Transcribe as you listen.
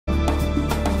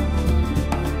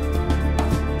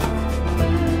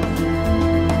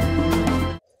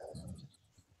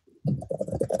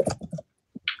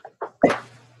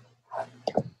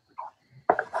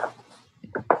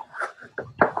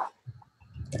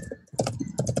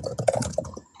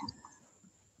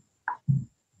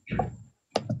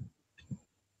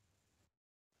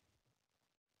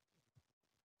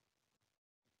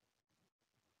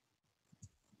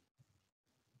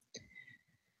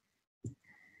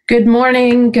Good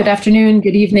morning, good afternoon,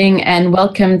 good evening, and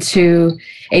welcome to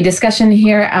a discussion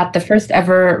here at the first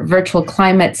ever virtual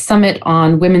climate summit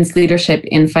on women's leadership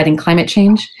in fighting climate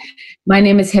change. My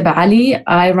name is Hiba Ali.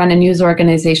 I run a news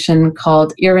organization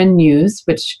called IRIN News,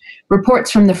 which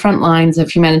reports from the front lines of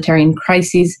humanitarian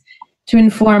crises to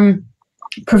inform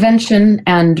prevention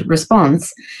and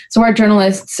response. So our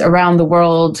journalists around the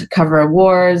world cover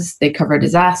wars, they cover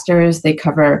disasters, they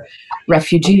cover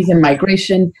refugees and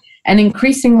migration, and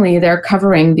increasingly they're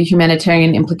covering the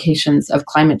humanitarian implications of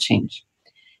climate change.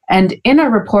 And in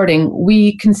our reporting,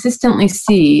 we consistently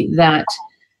see that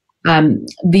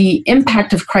the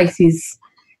impact of crises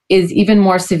is even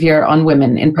more severe on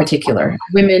women in particular.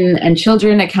 Women and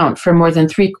children account for more than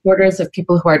 3/4 of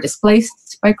people who are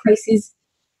displaced by crises.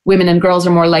 Women and girls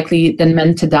are more likely than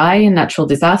men to die in natural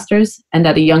disasters and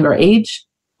at a younger age.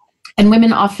 And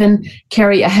women often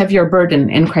carry a heavier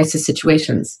burden in crisis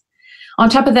situations. On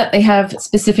top of that, they have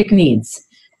specific needs,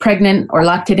 pregnant or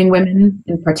lactating women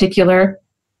in particular,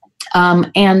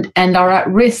 and are at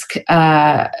risk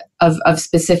of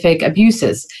specific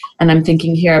abuses. And I'm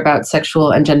thinking here about sexual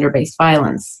and gender-based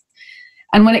violence.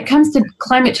 And when it comes to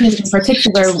climate change in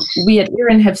particular, we at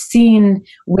IRIN have seen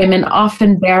women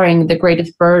often bearing the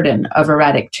greatest burden of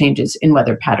erratic changes in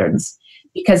weather patterns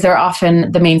because they're often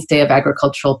the mainstay of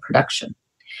agricultural production.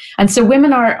 And so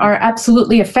women are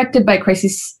absolutely affected by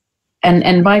crises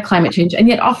and by climate change, and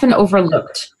yet often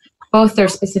overlooked, both their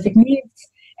specific needs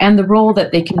and the role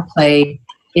that they can play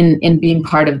in being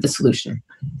part of the solution.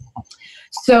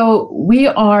 So we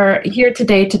are here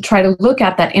today to try to look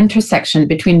at that intersection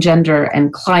between gender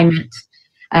and climate.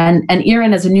 And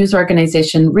IRIN as a news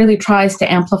organization really tries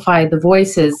to amplify the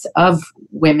voices of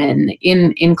women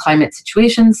in climate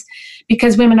situations,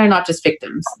 because women are not just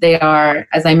victims. They are,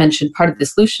 as I mentioned, part of the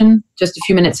solution. Just a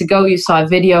few minutes ago, you saw a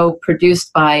video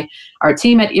produced by our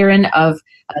team at IRIN of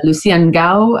Lucia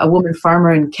Ngao, a woman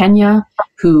farmer in Kenya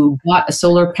who bought a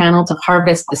solar panel to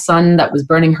harvest the sun that was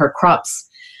burning her crops.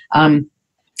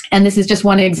 And this is just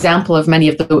one example of many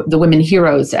of the women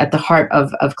heroes at the heart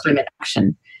of climate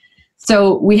action.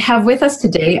 So we have with us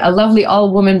today a lovely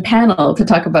all-woman panel to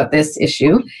talk about this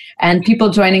issue, and people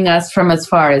joining us from as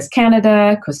far as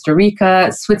Canada, Costa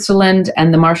Rica, Switzerland,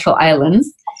 and the Marshall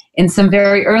Islands in some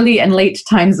very early and late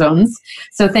time zones.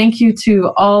 So thank you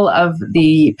to all of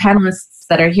the panelists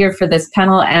that are here for this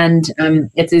panel, and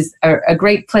it is a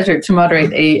great pleasure to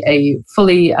moderate a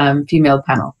fully female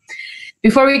panel.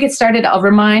 Before we get started, I'll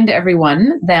remind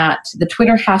everyone that the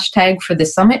Twitter hashtag for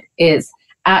this summit is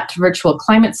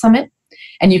 @VirtualClimateSummit,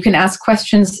 and you can ask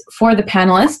questions for the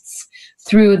panelists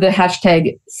through the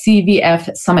hashtag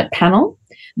CVFSummitPanel.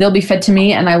 They'll be fed to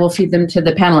me, and I will feed them to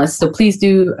the panelists, so please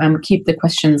do keep the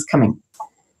questions coming.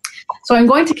 So I'm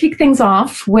going to kick things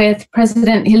off with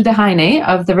President Hilde Heine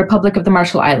of the Republic of the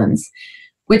Marshall Islands,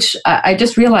 which I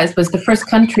just realized was the first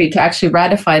country to actually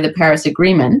ratify the Paris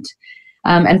Agreement.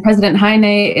 And President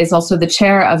Heine is also the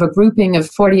chair of a grouping of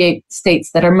 48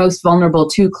 states that are most vulnerable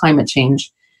to climate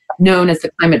change, known as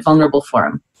the Climate Vulnerable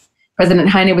Forum. President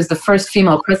Heine was the first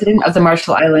female president of the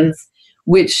Marshall Islands,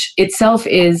 which itself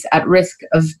is at risk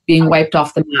of being wiped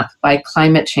off the map by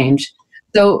climate change.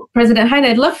 So, President Heine,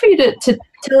 I'd love for you to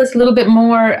tell us a little bit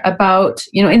more about,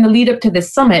 in the lead up to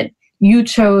this summit, you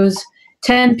chose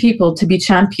 10 people to be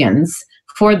champions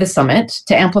for the summit,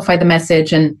 to amplify the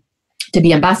message and to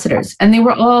be ambassadors, and they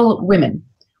were all women.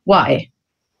 Why?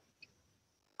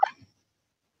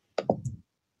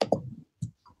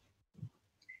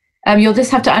 You'll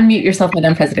just have to unmute yourself,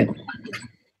 Madam President.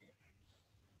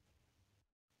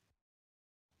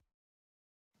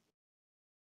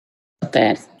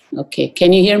 Okay,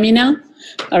 can you hear me now?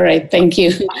 All right, thank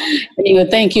you. Anyway,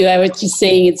 thank you. I was just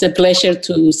saying it's a pleasure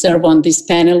to serve on this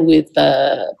panel with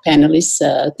panelists,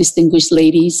 distinguished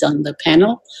ladies on the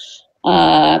panel.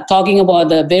 Talking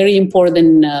about a very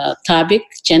important topic,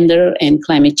 gender and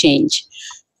climate change.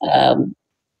 I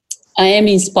am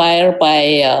inspired by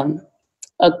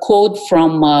a quote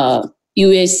from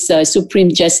U.S. Supreme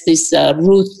Justice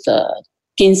Ruth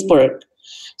Ginsburg.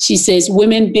 She says,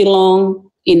 "Women belong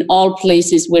in all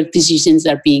places where decisions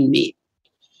are being made."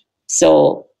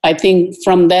 So I think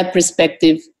from that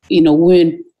perspective,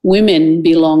 women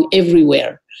belong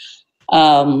everywhere.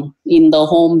 In the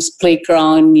homes,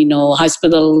 playground,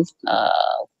 hospital,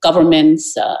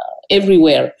 governments,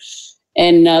 everywhere.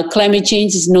 And climate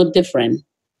change is no different,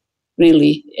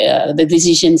 really. The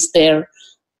decisions there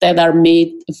that are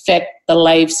made affect the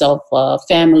lives of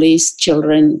families,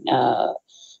 children,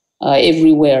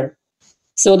 everywhere.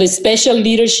 So the special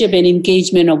leadership and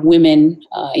engagement of women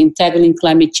in tackling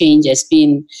climate change has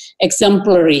been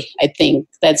exemplary, I think.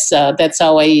 That's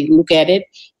how I look at it.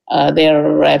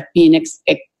 There have been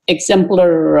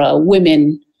exemplar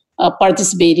women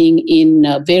participating in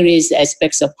various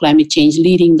aspects of climate change,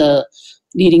 leading the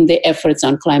efforts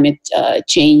on climate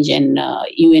change and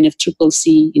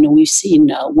UNFCCC. We've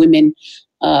seen women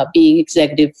being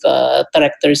executive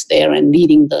directors there and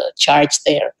leading the charge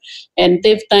there. And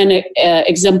they've done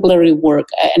exemplary work.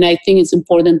 And I think it's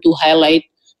important to highlight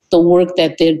the work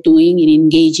that they're doing in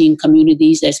engaging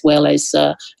communities as well as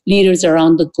leaders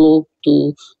around the globe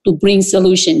to bring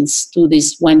solutions to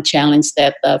this one challenge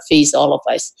that face all of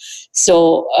us.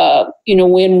 So,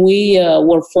 when we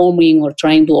were forming or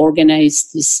trying to organize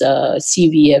this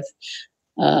CVF,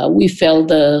 we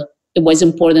felt it was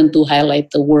important to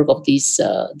highlight the work of these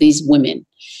women,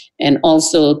 and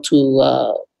also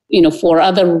to for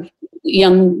other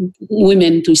young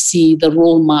women to see the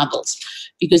role models,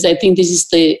 because I think this is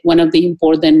one of the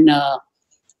important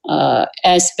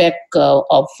aspect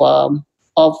of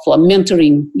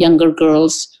mentoring younger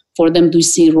girls, for them to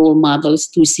see role models,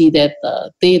 to see that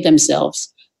they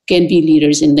themselves can be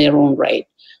leaders in their own right.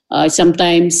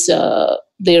 Sometimes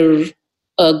their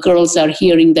girls are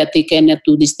hearing that they cannot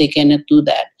do this, they cannot do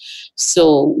that.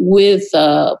 So with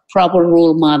proper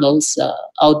role models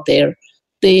out there,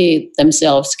 they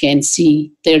themselves can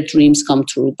see their dreams come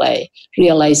true by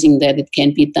realizing that it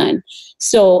can be done.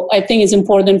 So I think it's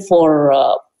important for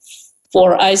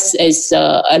us as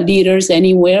leaders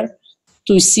anywhere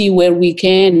to see where we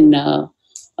can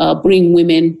bring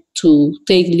women to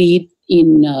take lead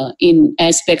in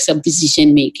aspects of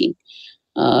decision making.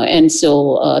 And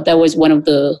so that was one of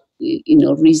the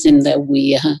reason that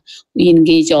we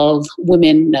engage all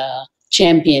women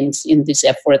champions in this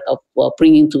effort of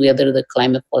bringing together the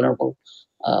Climate Vulnerable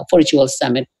Virtual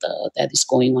Summit that is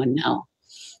going on now.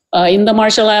 In the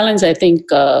Marshall Islands, I think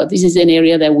this is an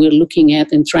area that we're looking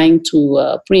at and trying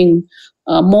to bring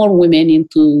more women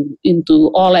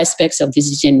into all aspects of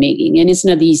decision making. And it's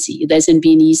not easy. It hasn't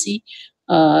been easy.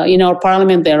 In our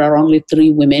parliament, there are only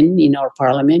 3 women in our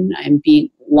parliament. I'm being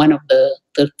one of the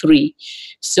 3.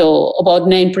 So about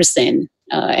 9%.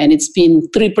 And it's been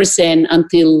 3%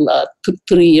 until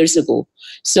 3 years ago.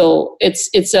 So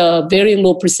it's a very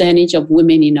low percentage of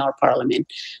women in our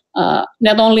parliament.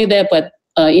 Not only that, but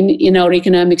in our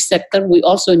economic sector, we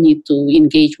also need to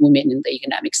engage women in the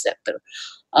economic sector.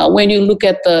 When you look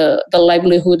at the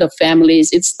livelihood of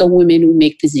families, it's the women who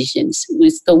make decisions.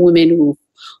 It's the women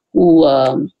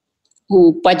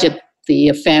who budget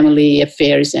the family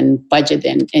affairs and budget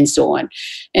and so on.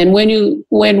 And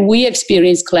when we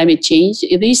experience climate change,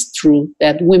 it is true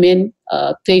that women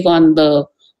take on the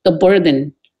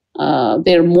burden.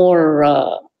 They're more,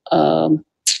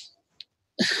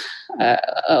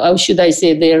 how should I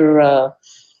say, they're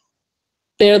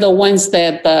the ones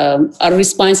that are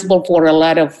responsible for a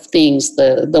lot of things,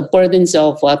 the burdens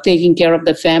of taking care of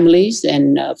the families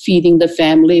and feeding the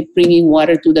family, bringing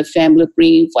water to the family,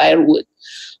 bringing firewood,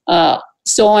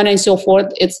 so on and so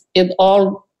forth. It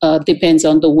all depends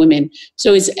on the women.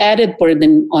 So it's added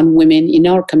burden on women in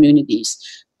our communities.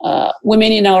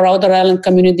 Women in our outer island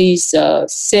communities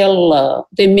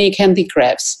they make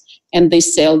handicrafts, and they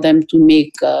sell them to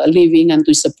make a living and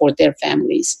to support their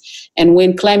families. And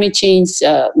when climate change,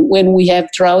 when we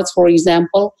have droughts, for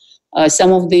example,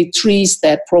 some of the trees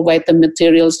that provide the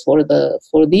materials for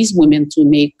these women to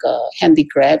make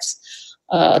handicrafts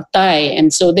die,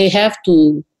 and so they have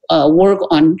to work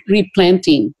on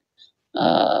replanting.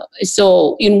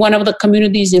 So in one of the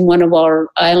communities in one of our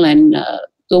island,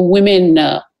 the women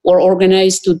were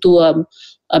organized to do a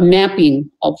mapping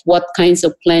of what kinds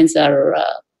of plants are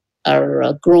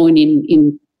grown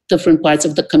in different parts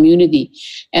of the community.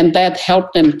 And that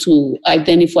helped them to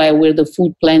identify where the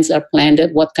food plants are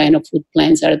planted, what kind of food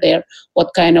plants are there,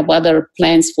 what kind of other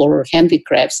plants for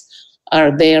handicrafts are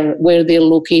there, where they're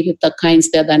located, the kinds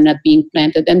that are not being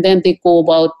planted. And then they go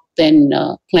about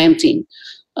planting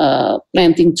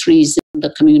trees in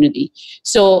the community.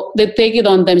 So they take it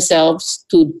on themselves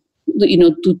to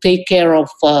take care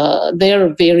of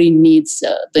their very needs,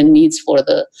 the needs for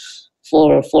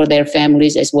their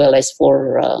families, as well as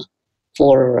for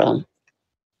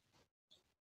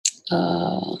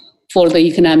the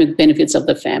economic benefits of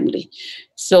the family.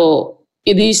 So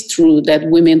it is true that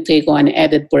women take on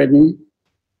added burden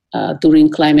during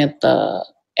climate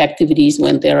activities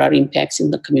when there are impacts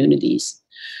in the communities.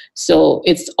 So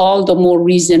it's all the more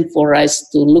reason for us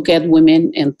to look at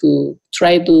women and to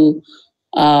try to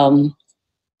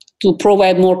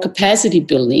provide more capacity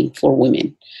building for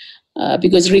women.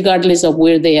 Because regardless of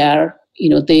where they are,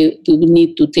 they do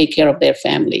need to take care of their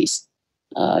families.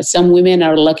 Some women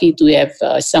are lucky to have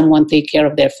someone take care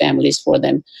of their families for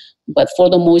them. But for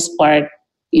the most part,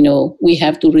 we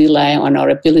have to rely on our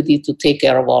ability to take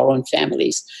care of our own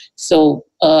families. So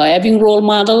having role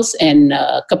models and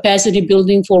capacity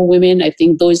building for women, I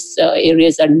think those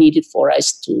areas are needed for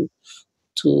us to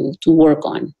work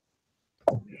on.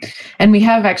 And we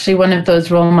have actually one of those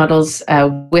role models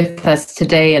with us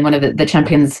today, and one of the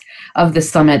champions of the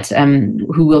summit,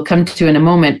 who we'll come to in a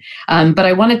moment. But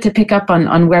I wanted to pick up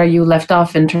on where you left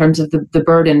off in terms of the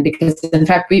burden, because in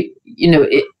fact,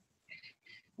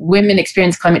 women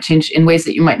experience climate change in ways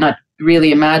that you might not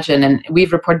really imagine. And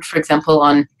we've reported, for example,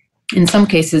 in some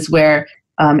cases where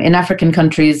in African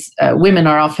countries, women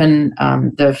are often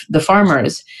the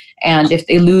farmers. And if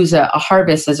they lose a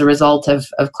harvest as a result of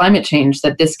climate change,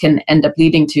 that this can end up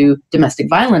leading to domestic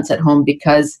violence at home,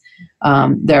 because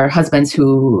their husbands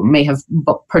who may have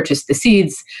purchased the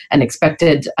seeds and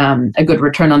expected a good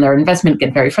return on their investment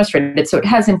get very frustrated. So it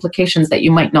has implications that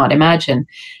you might not imagine.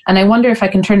 And I wonder if I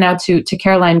can turn now to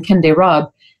Caroline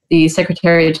Kende-Robb, the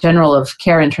Secretary General of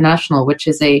CARE International, which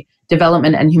is a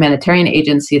development and humanitarian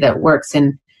agency that works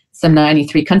in some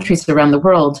 93 countries around the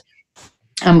world.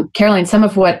 Caroline, some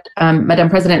of what Madam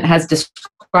President has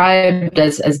described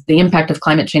as the impact of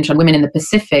climate change on women in the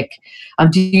Pacific,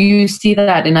 do you see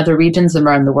that in other regions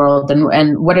around the world?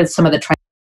 And what are some of the trends?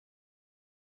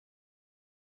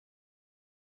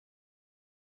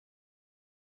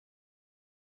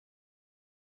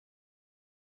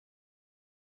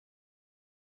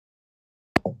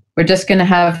 We're just going to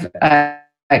have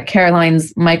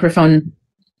Caroline's microphone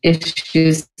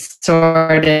issues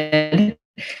sorted.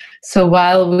 So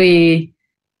while we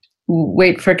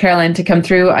wait for Caroline to come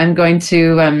through, I'm going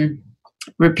to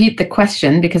repeat the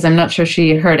question because I'm not sure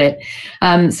she heard it.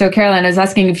 So Caroline, I was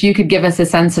asking if you could give us a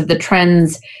sense of the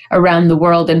trends around the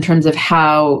world in terms of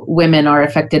how women are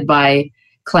affected by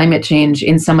climate change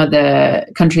in some of the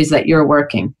countries that you're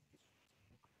working.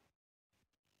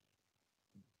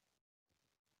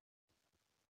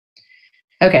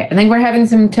 Okay, I think we're having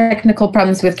some technical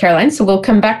problems with Caroline, so we'll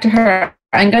come back to her.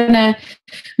 I'm going to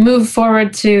move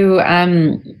forward to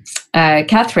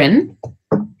Catherine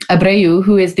Abreu,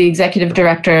 who is the Executive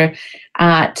Director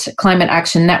at Climate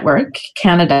Action Network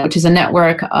Canada, which is a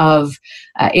network of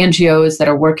NGOs that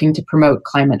are working to promote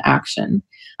climate action.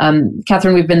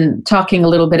 Catherine, we've been talking a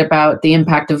little bit about the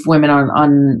impact of women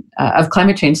of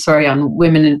climate change, on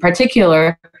women in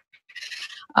particular,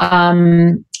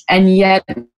 and yet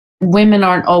women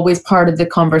aren't always part of the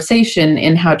conversation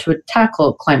in how to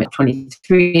tackle climate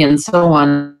 23 and so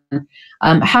on.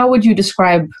 How would you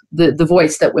describe the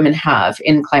voice that women have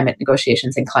in climate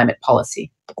negotiations and climate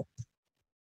policy?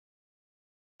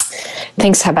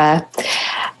 Thanks, Heba.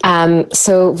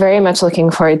 So very much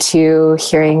looking forward to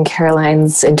hearing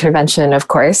Caroline's intervention, of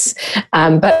course.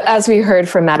 But as we heard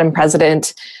from Madam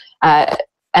President,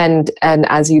 and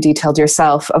as you detailed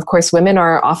yourself, of course, women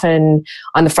are often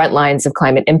on the front lines of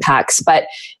climate impacts, but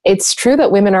it's true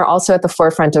that women are also at the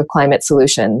forefront of climate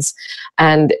solutions.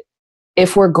 And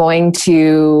if we're going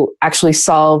to actually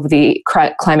solve the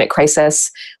climate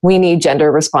crisis, we need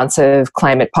gender responsive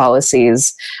climate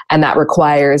policies, and that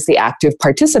requires the active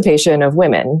participation of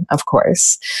women, of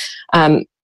course.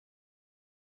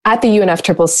 At the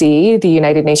UNFCCC, the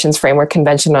United Nations Framework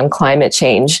Convention on Climate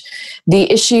Change, the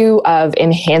issue of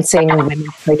enhancing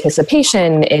women's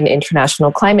participation in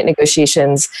international climate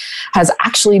negotiations has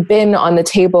actually been on the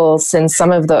table since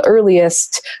some of the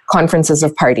earliest conferences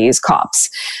of parties, COPs.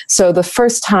 So the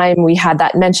first time we had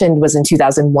that mentioned was in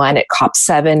 2001 at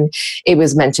COP7. It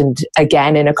was mentioned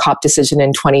again in a COP decision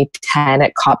in 2010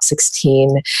 at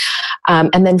COP16.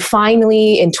 And then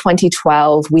finally in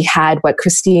 2012, we had what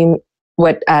Christiana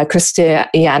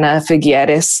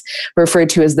Figueres referred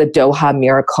to as the Doha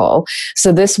Miracle.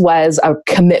 So this was a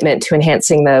commitment to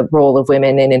enhancing the role of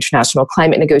women in international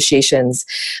climate negotiations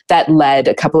that led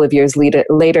a couple of years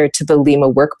later to the Lima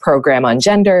Work Program on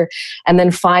Gender. And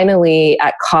then finally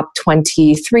at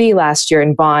COP23 last year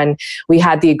in Bonn, we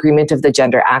had the agreement of the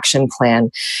Gender Action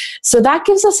Plan. So that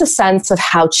gives us a sense of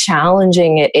how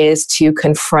challenging it is to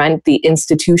confront the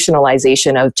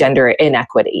institutionalization of gender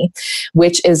inequity,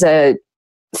 which is a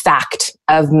fact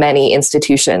of many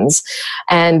institutions.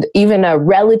 And even a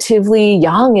relatively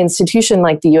young institution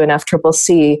like the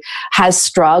UNFCCC has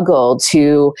struggled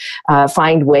to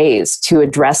find ways to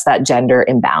address that gender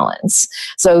imbalance.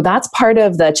 So that's part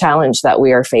of the challenge that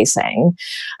we are facing.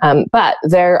 But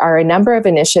there are a number of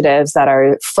initiatives that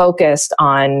are focused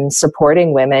on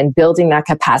supporting women, building that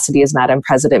capacity, as Madam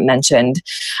President mentioned.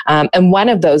 And one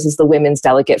of those is the Women's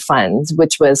Delegate Fund,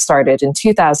 which was started in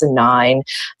 2009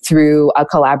 through a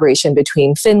collaboration between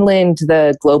Finland,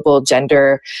 the Global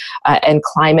Gender and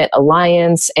Climate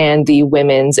Alliance, and the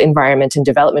Women's Environment and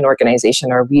Development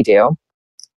Organization, or WEDO.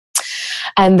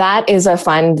 And that is a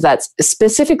fund that's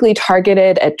specifically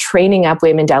targeted at training up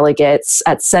women delegates,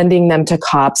 at sending them to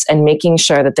COPs and making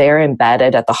sure that they are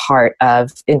embedded at the heart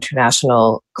of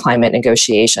international climate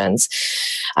negotiations.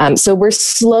 So we're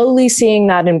slowly seeing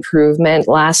that improvement.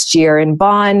 Last year in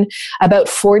Bonn, about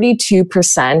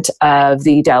 42% of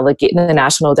the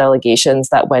national delegations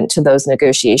that went to those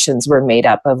negotiations were made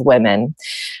up of women.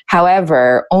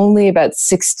 However, only about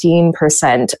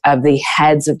 16% of the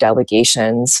heads of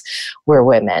delegations were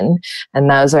women. And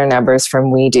those are numbers from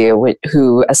WeDo,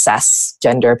 who assess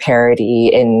gender parity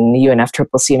in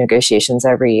UNFCCC negotiations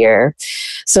every year.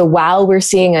 So while we're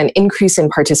seeing an increase in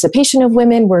participation of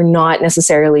women, we're not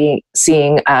necessarily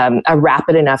seeing a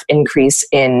rapid enough increase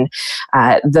in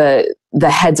the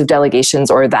heads of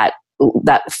delegations or that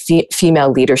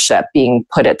female leadership being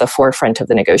put at the forefront of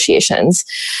the negotiations.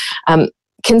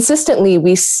 Consistently,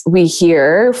 we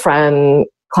hear from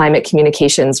climate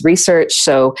communications research.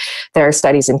 So there are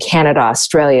studies in Canada,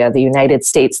 Australia, the United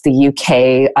States, the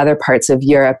UK, other parts of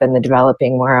Europe and the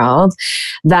developing world,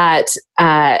 that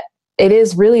it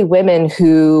is really women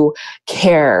who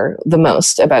care the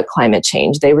most about climate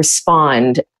change. They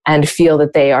respond and feel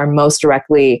that they are most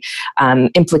directly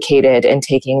implicated in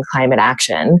taking climate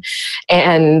action.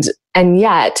 And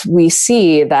yet we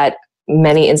see that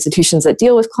many institutions that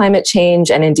deal with climate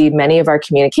change, and indeed many of our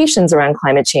communications around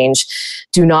climate change,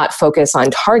 do not focus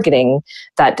on targeting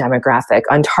that demographic,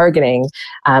 on targeting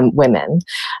women.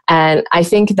 And I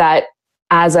think that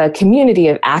as a community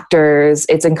of actors,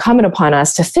 it's incumbent upon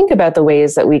us to think about the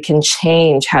ways that we can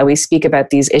change how we speak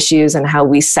about these issues and how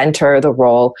we center the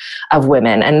role of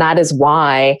women. And that is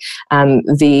why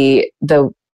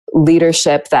the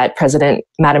leadership that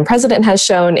Madam President has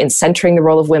shown in centering the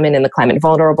role of women in the Climate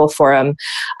Vulnerable Forum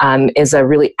is a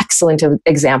really excellent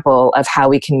example of how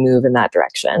we can move in that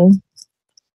direction.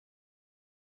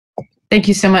 Thank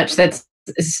you so much. That's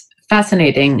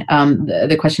fascinating,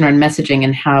 the question around messaging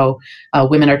and how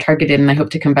women are targeted, and I hope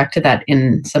to come back to that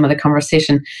in some of the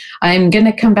conversation. I'm going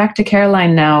to come back to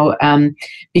Caroline now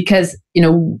because,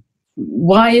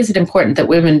 why is it important that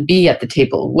women be at the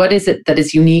table? What is it that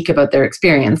is unique about their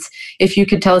experience? If you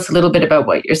could tell us a little bit about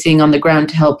what you're seeing on the ground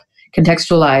to help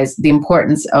contextualize the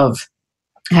importance of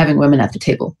having women at the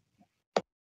table.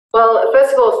 Well,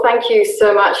 first of all, thank you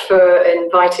so much for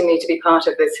inviting me to be part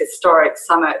of this historic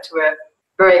summit. We're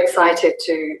very excited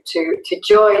to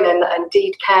join, and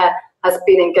indeed CARE has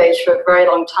been engaged for a very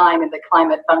long time in the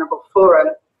Climate Vulnerable Forum,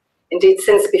 indeed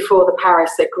since before the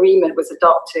Paris Agreement was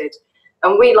adopted.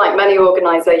 And we, like many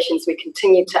organizations, we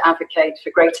continue to advocate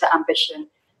for greater ambition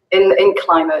in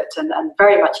climate and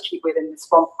very much keep within this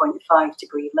 1.5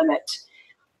 degree limit.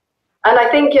 And I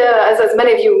think, as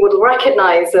many of you would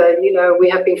recognize, we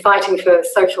have been fighting for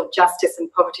social justice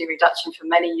and poverty reduction for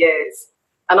many years.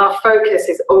 And our focus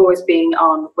has always been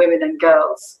on women and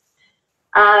girls.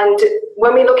 And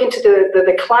when we look into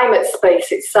the climate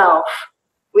space itself,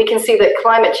 we can see that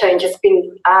climate change has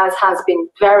been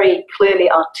very clearly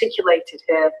articulated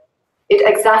here. It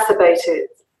exacerbated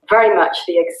very much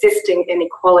the existing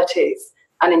inequalities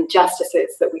and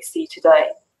injustices that we see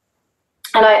today.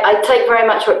 And I take very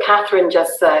much what Catherine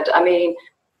just said. I mean,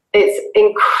 it's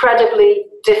incredibly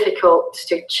difficult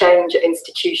to change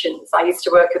institutions. I used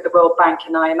to work at the World Bank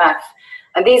and IMF,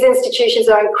 and these institutions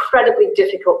are incredibly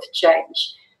difficult to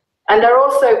change. And they're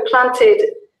also planted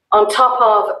on top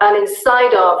of and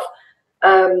inside of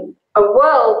a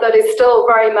world that is still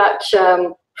very much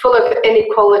full of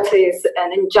inequalities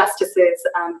and injustices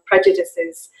and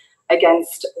prejudices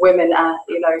against women.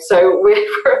 So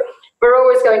we're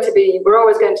always going to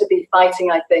be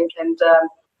fighting, I think, and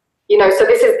so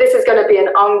this is going to be an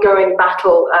ongoing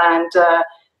battle, and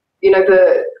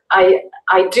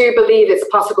I do believe it's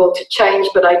possible to change,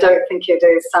 but I don't think it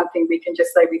is something we can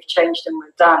just say we've changed and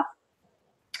we're done.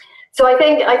 So I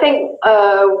think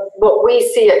what we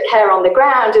see at CARE on the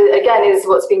ground, again, is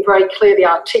what's been very clearly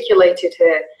articulated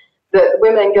here, that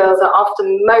women and girls are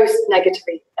often most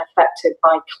negatively affected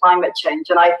by climate change.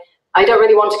 And I don't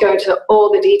really want to go into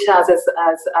all the details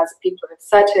as people have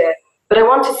said here, but I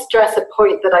want to stress a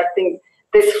point that I think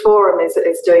this forum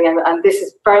is doing, and this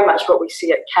is very much what we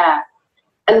see at CARE.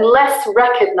 And less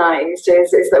recognized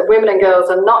is that women and girls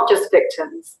are not just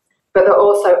victims, but they're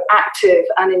also active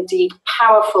and indeed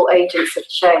powerful agents of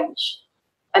change.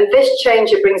 And this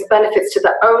change, it brings benefits to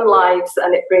their own lives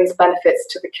and it brings benefits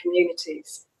to the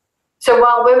communities. So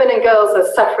while women and girls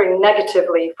are suffering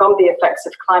negatively from the effects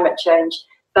of climate change,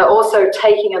 they're also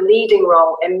taking a leading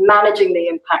role in managing the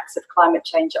impacts of climate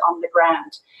change on the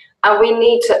ground. And we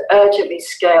need to urgently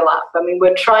scale up. I mean,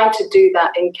 we're trying to do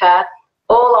that in CARE.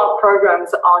 All our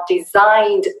programs are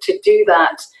designed to do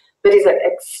that, but is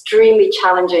extremely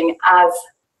challenging, as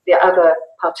the other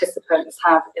participants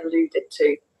have alluded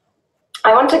to.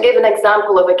 I want to give an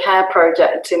example of a care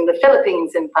project in the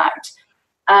Philippines, in fact.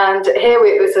 And here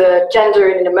it was a gender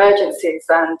in emergencies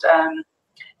and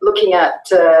looking at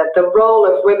the role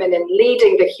of women in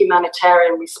leading the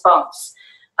humanitarian response.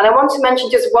 And I want to mention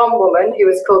just one woman who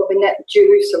is called Minette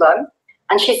Jerusalem,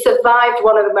 and she survived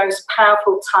one of the most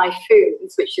powerful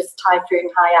typhoons, which is Typhoon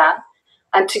Haiyan.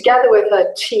 And together with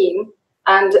her team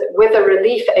and with a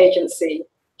relief agency,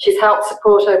 she's helped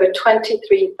support over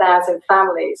 23,000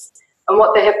 families. And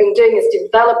what they have been doing is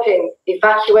developing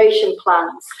evacuation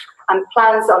plans and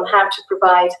plans on how to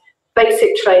provide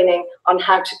basic training on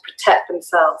how to protect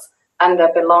themselves and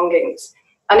their belongings.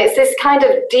 And it's this kind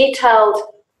of detailed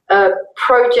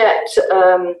project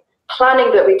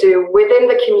planning that we do within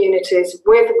the communities,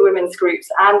 with women's groups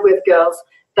and with girls,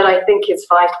 that I think is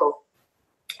vital.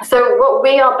 So what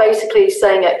we are basically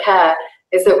saying at CARE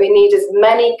is that we need as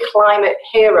many climate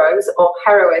heroes or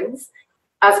heroines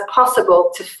as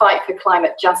possible to fight for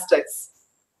climate justice.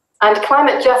 And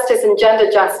climate justice and gender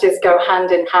justice go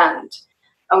hand in hand.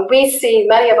 And we see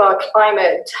many of our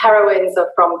climate heroines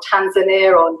are from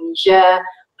Tanzania or Niger,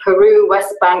 Peru,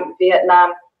 West Bank,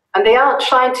 Vietnam, and they are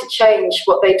trying to change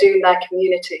what they do in their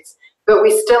communities. But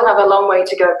we still have a long way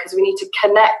to go, because we need to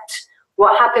connect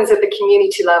what happens at the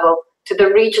community level to the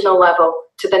regional level,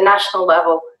 to the national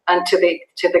level, and to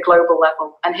the global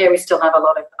level. And here we still have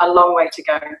a long way to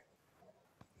go.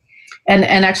 And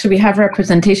actually, we have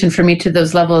representation from each of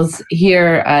those levels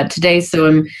here today, so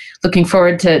I'm looking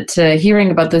forward to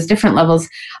hearing about those different levels.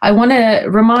 I want to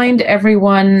remind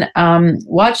everyone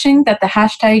watching that the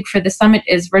hashtag for the summit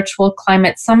is Virtual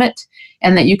Climate Summit,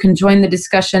 and that you can join the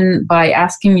discussion by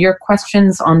asking your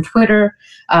questions on Twitter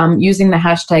using the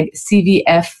hashtag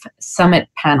CVF Summit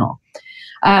Panel.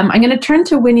 I'm going to turn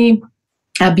to Winnie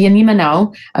Byanyima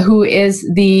now, who is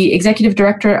the executive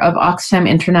director of Oxfam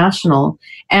International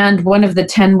and one of the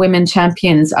 10 women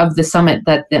champions of the summit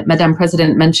that Madame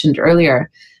President mentioned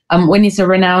earlier. Winnie's a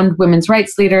renowned women's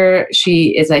rights leader.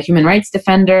 She is a human rights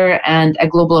defender and a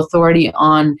global authority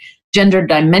on gender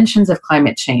dimensions of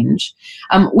climate change.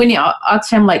 Winnie,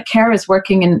 Oxfam, like CARE, is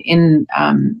working in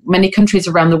many countries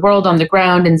around the world on the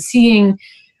ground and seeing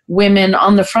women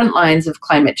on the front lines of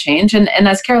climate change. And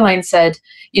as Caroline said,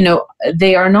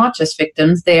 they are not just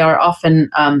victims, they are often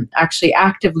actually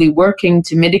actively working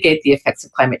to mitigate the effects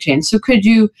of climate change. So could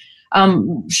you,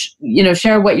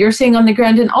 share what you're seeing on the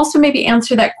ground, and also maybe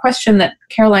answer that question that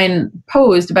Caroline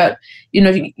posed about,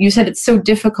 you said it's so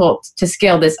difficult to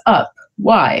scale this up.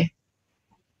 Why?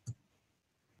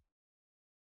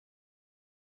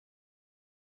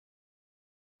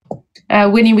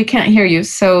 Winnie, we can't hear you,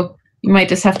 so you might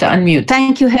just have to unmute.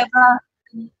 Thank you, Heba.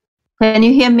 Can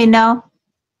you hear me now?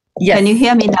 Yes. Can you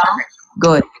hear me now?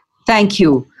 Good. Thank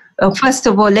you. First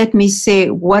of all, let me say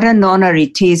what an honor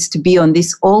it is to be on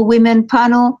this all-women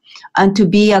panel and to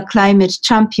be a climate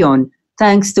champion,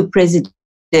 thanks to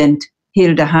President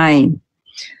Hilda Hein.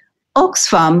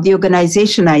 Oxfam, the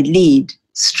organization I lead,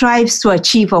 strives to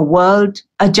achieve a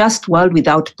just world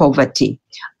without poverty.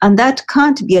 And that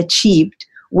can't be achieved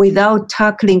without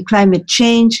tackling climate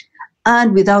change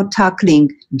and without tackling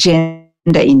gender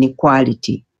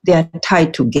inequality. They are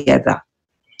tied together.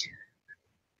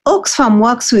 Oxfam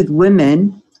works with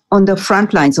women on the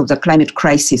front lines of the climate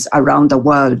crisis around the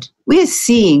world. We are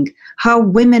seeing how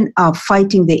women are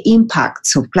fighting the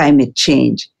impacts of climate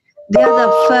change. They are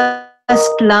the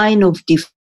first line of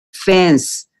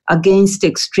defense against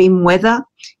extreme weather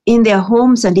in their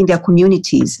homes and in their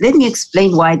communities. Let me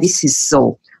explain why this is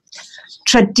so.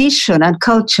 Tradition and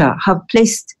culture have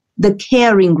placed the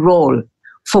caring role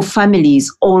for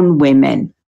families on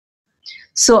women.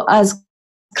 So as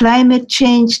climate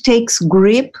change takes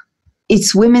grip,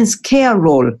 it's women's care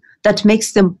role that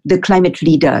makes them the climate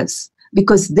leaders,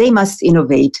 because they must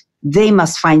innovate, they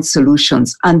must find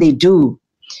solutions, and they do.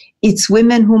 It's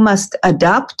women who must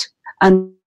adapt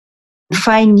and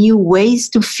find new ways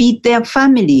to feed their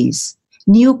families,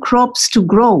 new crops to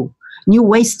grow, new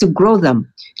ways to grow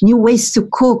them, new ways to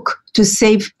cook, to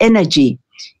save energy.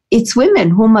 It's women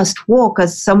who must walk,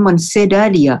 as someone said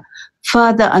earlier,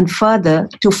 further and further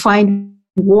to find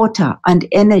water and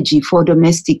energy for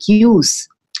domestic use.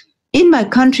 In my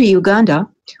country, Uganda,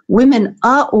 women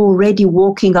are already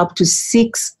walking up to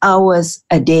 6 hours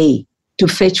a day to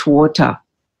fetch water.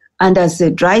 And as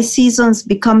the dry seasons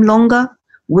become longer,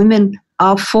 women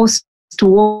are forced to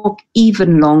walk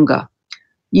even longer.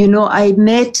 I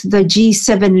met the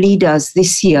G7 leaders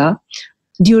this year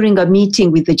during a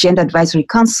meeting with the Gender Advisory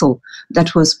Council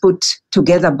that was put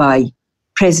together by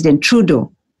President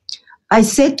Trudeau. I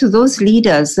said to those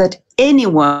leaders that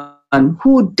anyone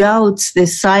who doubts the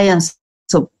science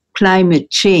of climate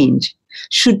change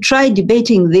should try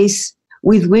debating this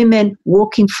with women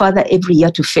walking further every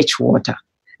year to fetch water.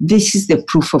 This is the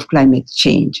proof of climate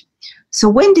change. So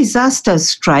when disasters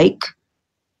strike,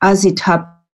 as it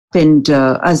happened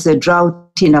as the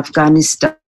drought in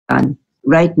Afghanistan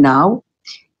right now,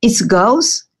 it's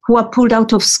girls who are pulled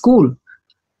out of school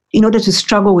in order to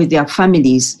struggle with their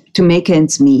families to make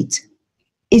ends meet.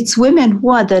 It's women who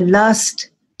are the last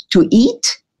to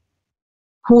eat,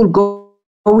 who will go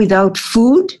without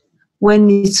food when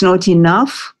it's not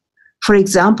enough. For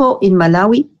example, in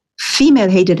Malawi,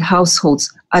 female-headed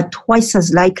households are twice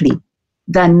as likely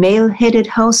than male-headed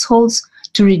households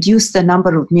to reduce the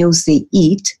number of meals they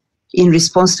eat in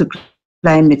response to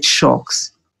climate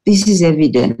shocks. This is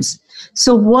evidence.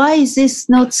 So why is this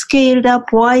not scaled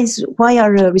up? Why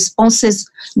are responses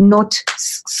not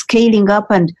scaling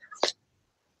up and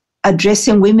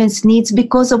addressing women's needs?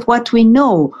 Because of what we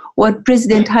know, what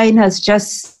President Hein has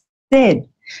just said,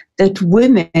 that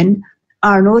women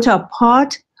are not a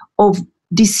part of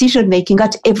decision-making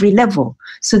at every level.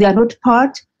 So they are not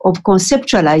part of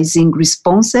conceptualizing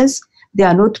responses. They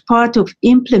are not part of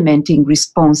implementing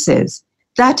responses.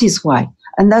 That is why.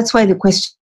 And that's why the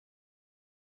question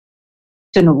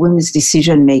of women's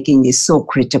decision-making is so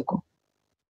critical.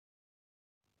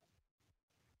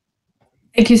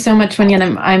 Thank you so much,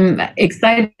 Wenyan. I'm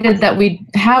excited that we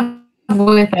have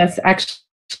with us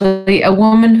actually a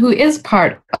woman who is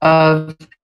part of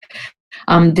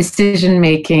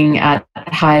decision-making at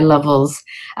high levels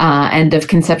and of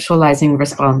conceptualizing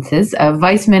responses.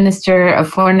 Vice Minister of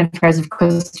Foreign Affairs of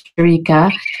Costa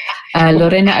Rica,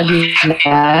 Lorena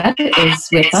Aguilar, is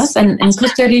with us. And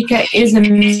Costa Rica is a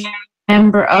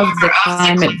member of the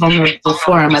Climate Vulnerable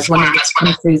Forum as one of the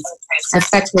countries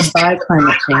affected by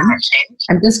climate change.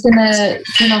 I'm just going to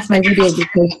turn off my video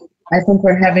because I think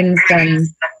we're having some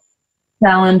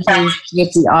challenges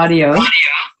with the audio.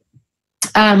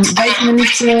 Vice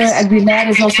Minister Aguilar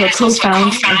is also a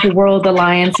co-founder of the World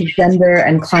Alliance of Gender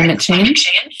and Climate Change.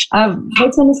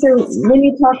 Vice Minister, when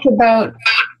you talked about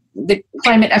the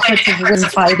climate efforts of women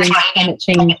fighting climate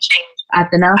change at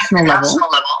the national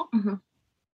level,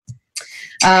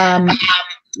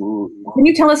 can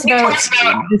you tell us about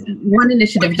this one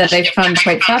initiative that I found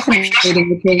quite fascinating,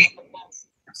 which is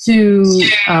to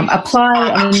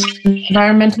apply an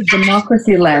environmental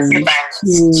democracy lens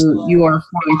to your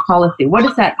foreign policy? What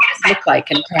does that look like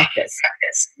in practice?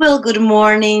 Well, good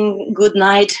morning, good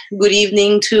night, good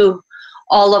evening to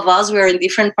all of us. We're in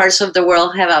different parts of the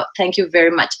world. Thank you very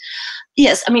much.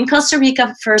 Yes, I mean, Costa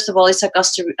Rica, first of all, is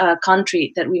a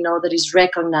country that we know that is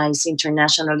recognized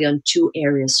internationally on two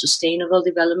areas: sustainable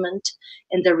development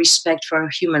and the respect for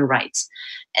human rights,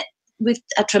 with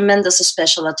a tremendous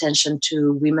special attention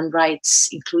to women's rights,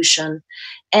 inclusion.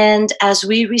 And as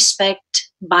we respect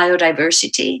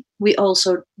biodiversity, we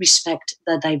also respect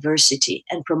the diversity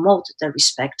and promote the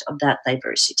respect of that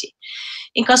diversity.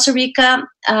 In Costa Rica,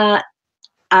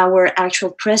 our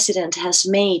actual president has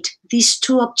made these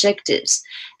two objectives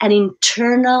an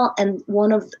internal and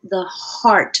one of the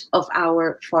heart of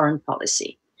our foreign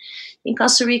policy. In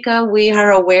Costa Rica, we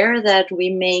are aware that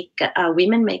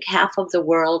women make half of the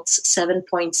world's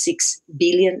 7.6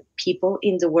 billion people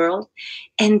in the world,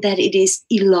 and that it is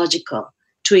illogical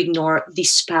to ignore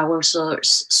this power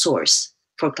source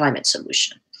for climate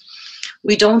solution.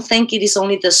 We don't think it is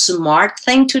only the smart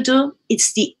thing to do,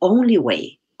 it's the only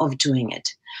way of doing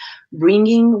it.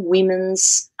 Bringing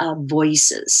women's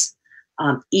voices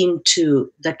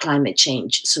into the climate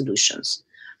change solutions.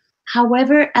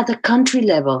 However, at the country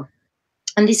level,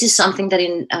 and this is something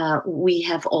that we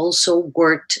have also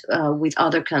worked with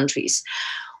other countries,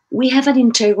 we have an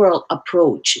integral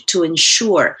approach to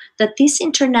ensure that these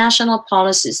international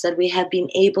policies that we have been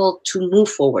able to move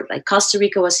forward, like Costa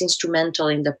Rica was instrumental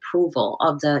in the approval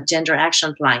of the Gender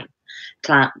Action Plan,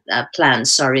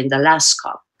 in the last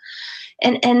COP.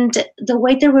 And the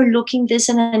way that we're looking this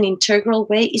in an integral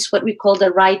way is what we call the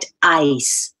right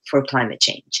eyes for climate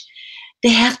change. They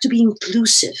have to be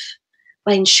inclusive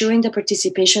by ensuring the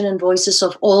participation and voices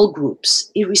of all groups,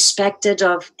 irrespective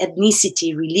of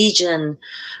ethnicity, religion,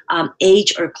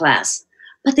 age, or class.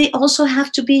 But they also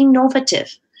have to be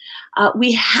innovative.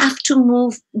 We have to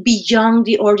move beyond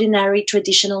the ordinary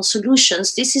traditional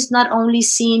solutions. This is not only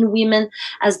seeing women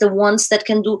as the ones that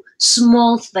can do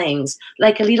small things,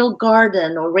 like a little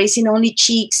garden or raising only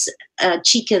chickens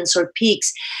or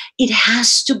pigs. It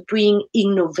has to bring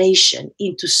innovation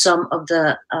into some of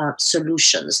the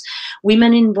solutions.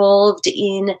 Women involved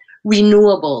in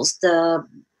renewables, the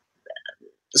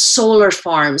solar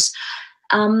farms,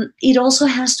 it also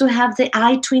has to have the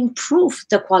eye to improve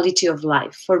the quality of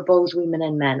life for both women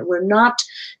and men. We're not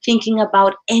thinking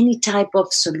about any type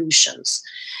of solutions.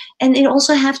 And it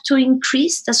also have to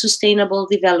increase the sustainable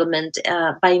development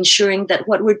by ensuring that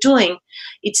what we're doing,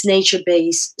 it's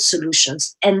nature-based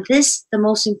solutions. And this, the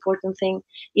most important thing,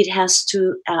 it has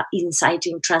to incite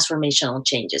in transformational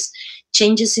changes.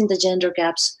 Changes in the gender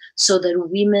gaps so that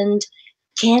women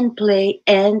can play,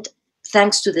 and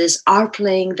thanks to this, are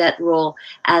playing that role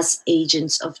as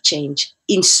agents of change,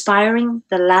 inspiring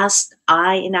the last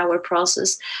I in our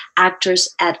process, actors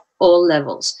at all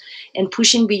levels, and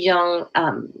pushing beyond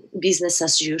business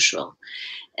as usual.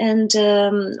 And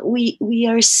we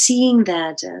are seeing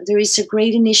that there is a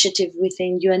great initiative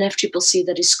within UNFCCC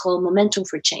that is called Momentum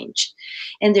for Change.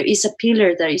 And there is a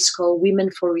pillar that is called Women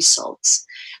for Results.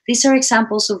 These are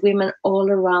examples of women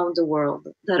all around the world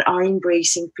that are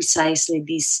embracing precisely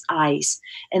these eyes.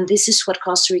 And this is what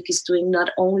Costa Rica is doing,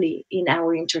 not only in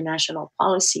our international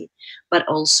policy, but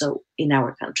also in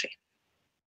our country.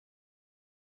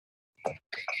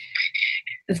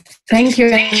 Thank you.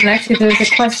 And actually, there's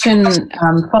a question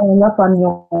following up on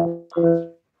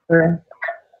your.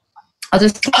 I'll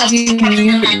just have you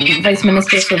mute, Vice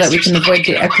Minister, so that we can avoid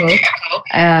the echo.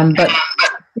 But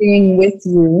staying with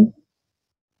you,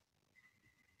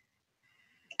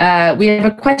 we have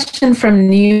a question from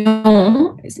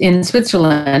Nyon in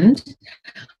Switzerland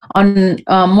on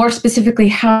more specifically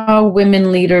how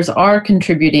women leaders are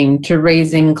contributing to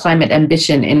raising climate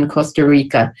ambition in Costa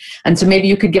Rica. And so maybe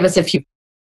you could give us a few.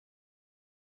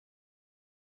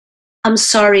 I'm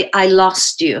sorry, I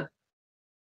lost you.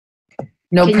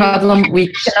 No problem.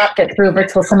 We cannot get through a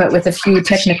virtual summit with a few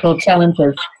technical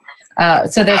challenges.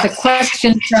 So there's a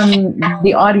question from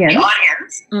the audience,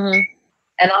 and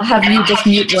I'll have you just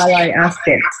mute while I ask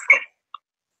it,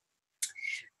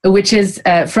 which is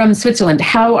from Switzerland.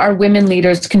 How are women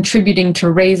leaders contributing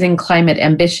to raising climate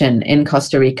ambition in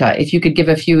Costa Rica? If you could give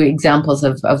a few examples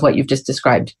of what you've just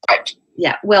described.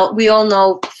 Yeah, well, we all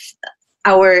know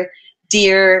our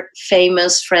dear,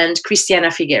 famous friend, Christiana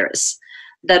Figueres,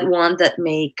 that one that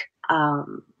make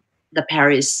the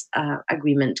Paris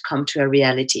Agreement come to a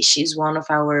reality. She's one of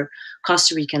our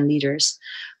Costa Rican leaders.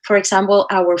 For example,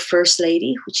 our First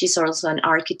Lady, which is also an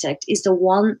architect, is the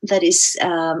one that is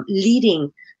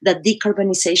leading the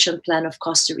decarbonization plan of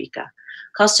Costa Rica.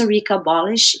 Costa Rica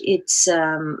abolished its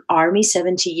army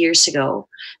 70 years ago.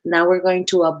 Now we're going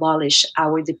to abolish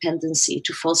our dependency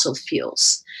to fossil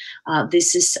fuels.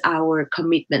 This is our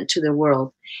commitment to the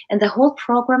world. And the whole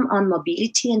program on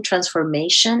mobility and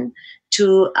transformation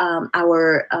to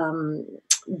our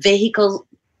vehicle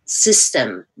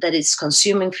system that is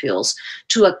consuming fuels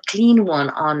to a clean one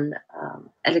on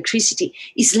electricity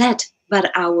is led by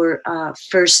our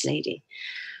First Lady.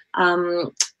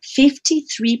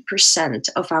 53%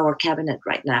 of our cabinet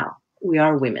right now, we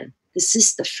are women. This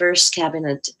is the first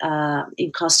cabinet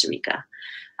in Costa Rica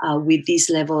with this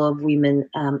level of women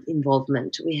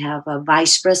involvement. We have a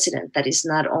vice president that is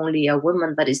not only a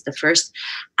woman, but is the first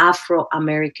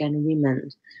Afro-American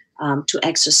woman to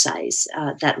exercise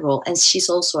that role. And she's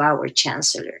also our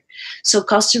chancellor. So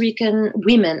Costa Rican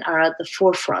women are at the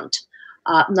forefront,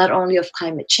 not only of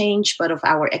climate change, but of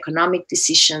our economic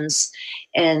decisions.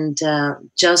 And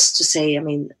just to say, I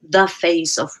mean, the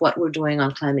face of what we're doing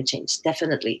on climate change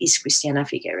definitely is Christiana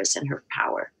Figueres and her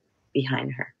power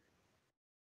behind her.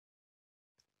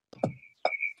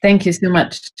 Thank you so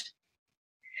much.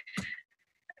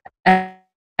 As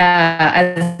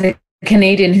a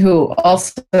Canadian who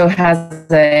also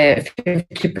has a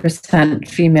 50%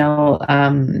 female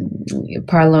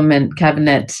parliament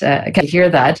cabinet, I can hear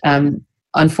that,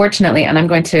 unfortunately, and I'm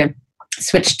going to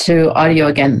switch to audio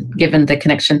again, given the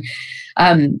connection.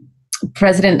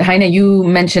 President Heine, you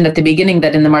mentioned at the beginning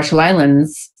that in the Marshall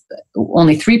Islands,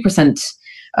 only 3%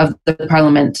 of the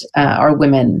parliament are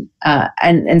women.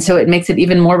 And so it makes it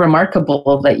even more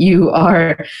remarkable that you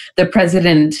are the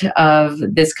president of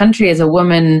this country as a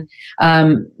woman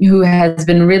who has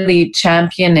been really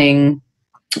championing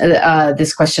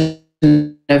this question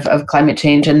of climate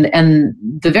change and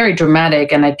the very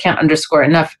dramatic, and I can't underscore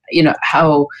enough,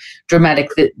 how dramatic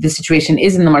the situation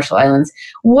is in the Marshall Islands.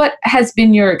 What has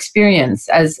been your experience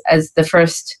as the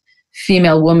first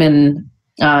female woman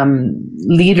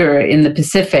leader in the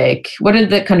Pacific? What are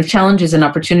the kind of challenges and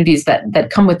opportunities that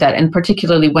come with that, and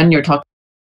particularly when you're talking?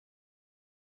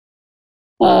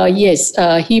 Yes,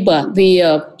 Hiba,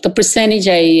 the percentage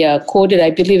I quoted, I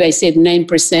believe I said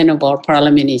 9% of our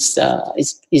parliament is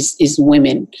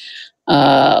women.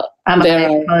 There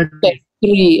are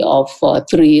three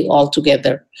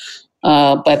altogether.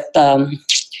 But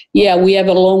yeah, we have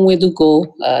a long way to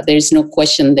go. There's no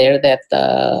question there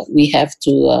that we have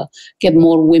to get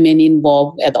more women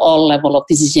involved at all levels of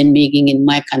decision making in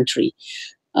my country.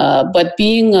 But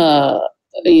being,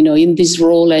 in this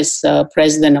role as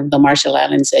president of the Marshall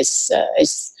Islands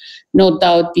has no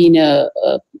doubt been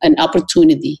an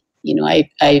opportunity.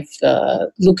 I've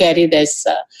look at it as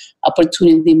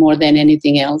opportunity more than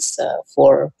anything else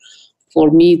for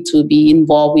me to be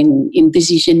involved in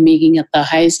decision making at the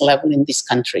highest level in this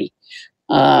country.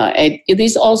 It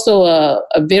is also a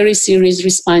very serious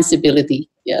responsibility,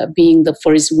 being the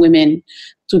first woman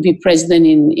to be president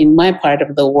in my part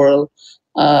of the world.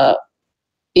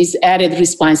 Is added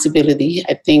responsibility.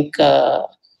 I think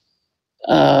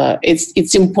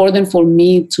it's important for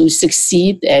me to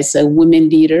succeed as a women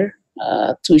leader,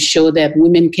 to show that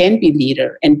women can be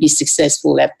leader and be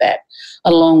successful at that,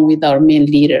 along with our men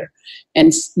leaders.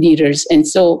 And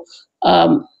so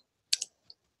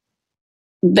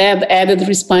that added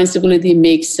responsibility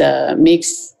makes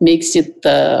it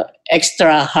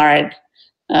extra hard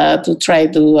to try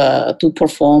to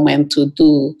perform and to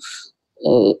do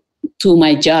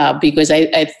my job, because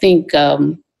I think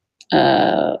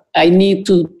I need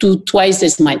to do twice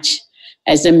as much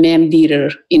as a man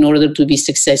leader in order to be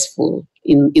successful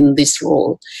in this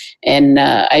role. And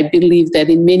I believe that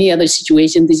in many other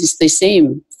situations, this is the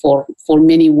same for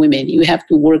many women. You have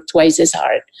to work twice as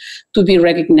hard to be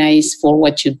recognized for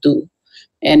what you do.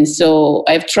 And so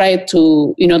I've tried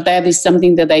to, that is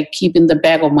something that I keep in the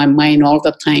back of my mind all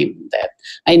the time, that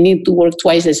I need to work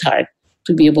twice as hard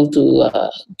to be able to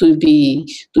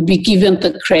be given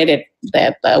the credit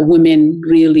that women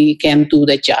really can do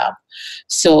the job.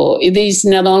 So it is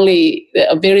not only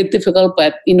very difficult,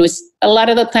 but it's, a lot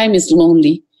of the time it's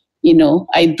lonely.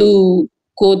 I do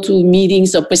go to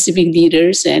meetings of Pacific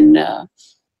leaders, and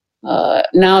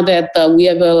now that we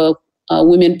have a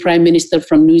women prime minister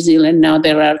from New Zealand, now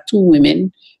there are 2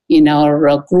 women in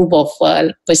our group of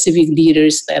Pacific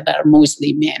leaders that are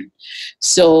mostly men.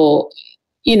 So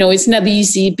it's not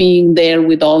easy being there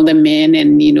with all the men,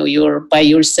 and you're by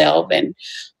yourself, and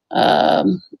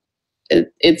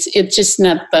it's just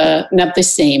not the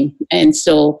same. And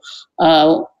so,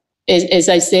 as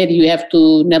I said, you have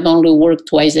to not only work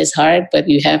twice as hard, but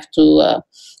you have to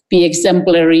be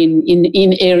exemplary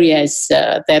in areas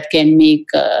that can make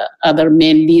other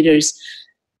men leaders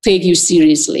take you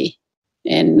seriously.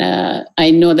 And I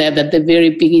know that at the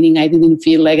very beginning, I didn't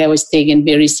feel like I was taken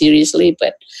very seriously,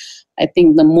 but I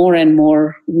think the more and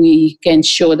more we can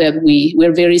show that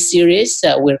we're very serious,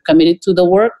 we're committed to the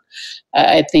work,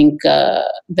 I think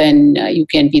then you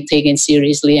can be taken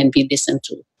seriously and be listened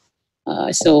to.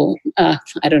 So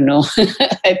I don't know.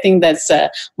 I think that's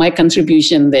my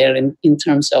contribution there in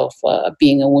terms of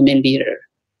being a women leader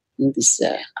in this.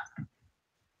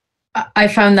 I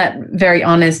found that very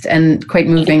honest and quite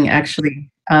moving,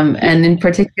 actually. And in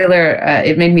particular,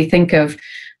 it made me think of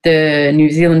the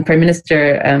New Zealand Prime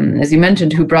Minister, as you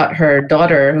mentioned, who brought her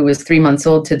daughter, who was 3 months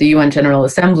old, to the UN General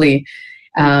Assembly.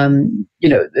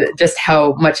 Just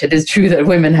how much it is true that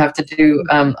women have to do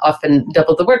often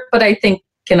double the work, but I think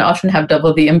can often have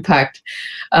double the impact.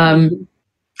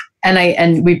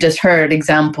 And we've just heard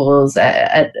examples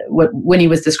at what Winnie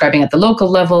was describing at the local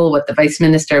level, what the Vice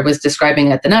Minister was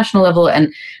describing at the national level,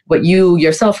 and what you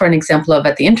yourself are an example of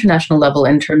at the international level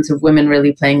in terms of women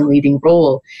really playing a leading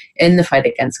role in the fight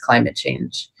against climate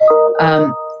change.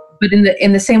 But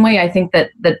in the same way, I think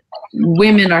that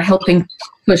women are helping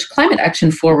push climate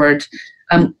action forward.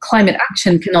 Climate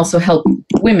action can also help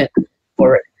women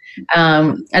forward.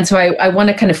 And so I want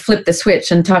to kind of flip the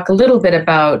switch and talk a little bit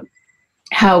about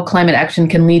how climate action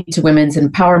can lead to women's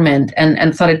empowerment,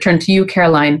 and thought I'd turn to you,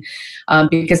 Caroline,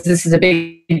 because this is a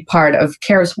big part of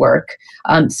CARE's work.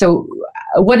 So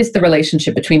what is the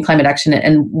relationship between climate action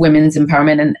and women's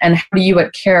empowerment, and how do you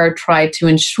at CARE try to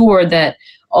ensure that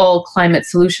all climate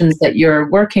solutions that you're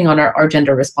working on are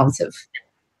gender responsive?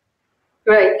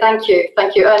 Great, thank you.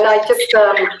 And I just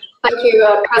thank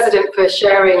you, President, for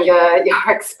sharing your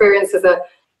experience as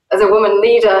a woman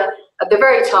leader at the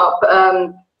very top.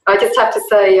 I just have to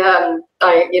say, at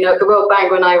the World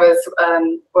Bank, when I was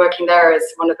working there as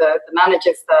one of the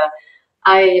managers there,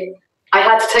 I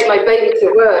had to take my baby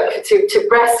to work to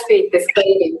breastfeed this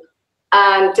baby.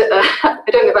 And I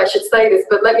don't know if I should say this,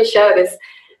 but let me share this.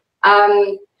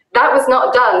 That was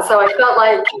not done. So I felt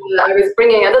like I was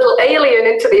bringing a little alien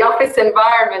into the office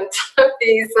environment of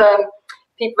these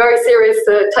very serious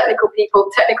technical people,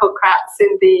 technocrats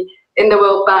in the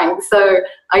World Bank. So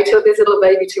I took this little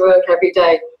baby to work every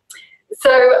day.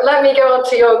 So let me go on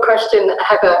to your question,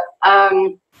 Heather.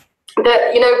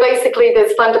 Basically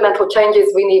there's fundamental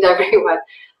changes we need everywhere.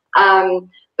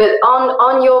 But But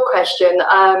on your question,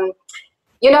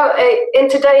 in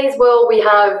today's world, we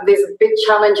have this big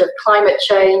challenge of climate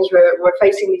change. We're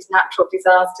facing these natural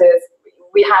disasters.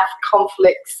 We have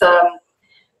conflicts.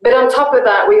 But on top of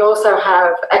that, we also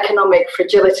have economic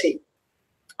fragility.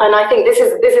 And I think this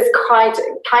is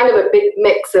kind of a big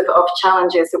mix of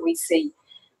challenges that we see.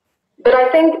 But I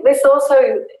think this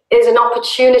also is an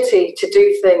opportunity to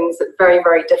do things very,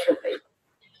 very differently.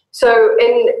 So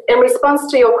in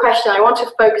response to your question, I want to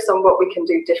focus on what we can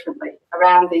do differently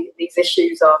around these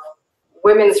issues of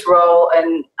women's role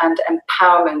and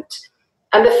empowerment.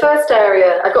 And the first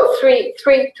area, I've got three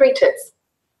tips.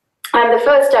 And the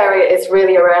first area is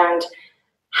really around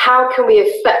how can we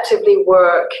effectively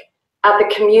work at the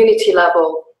community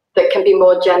level that can be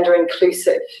more gender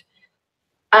inclusive.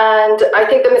 And I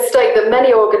think the mistake that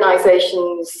many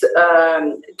organizations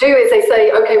do is they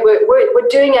say, okay, we're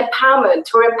doing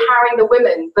empowerment, we're empowering the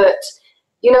women, but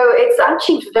it's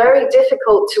actually very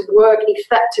difficult to work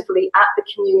effectively at the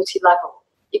community level.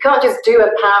 You can't just do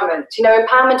empowerment.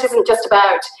 Empowerment isn't just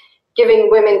about giving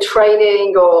women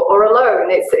training or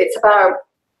alone. It's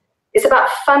about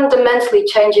fundamentally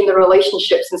changing the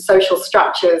relationships and social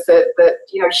structures that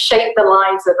shape the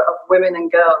lives of women and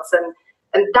girls.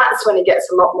 And that's when it gets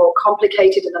a lot more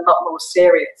complicated and a lot more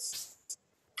serious.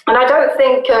 And I don't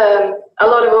think a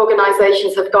lot of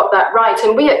organizations have got that right.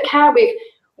 And we at CARE,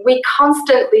 we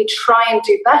constantly try and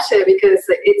do better because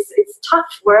it's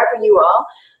tough wherever you are.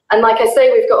 And like I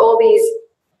say, we've got all these,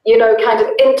 kind of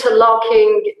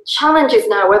interlocking challenges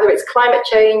now, whether it's climate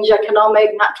change,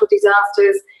 economic, natural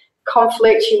disasters,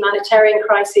 conflict, humanitarian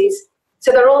crises.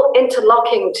 So they're all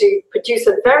interlocking to produce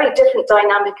a very different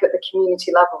dynamic at the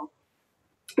community level.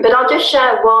 But I'll just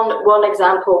share one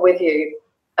example with you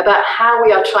about how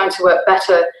we are trying to work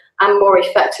better and more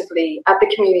effectively at the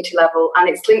community level, and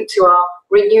it's linked to our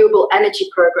renewable energy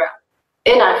program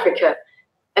in Africa.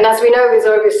 And as we know, there's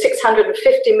over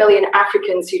 650 million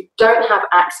Africans who don't have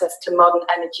access to modern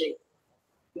energy.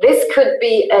 This could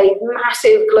be a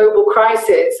massive global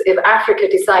crisis if Africa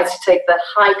decides to take the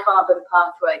high carbon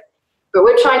pathway. But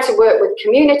we're trying to work with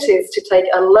communities to take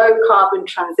a low carbon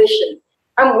transition.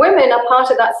 And women are part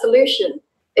of that solution.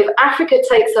 If Africa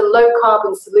takes a low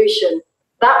carbon solution,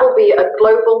 that will be a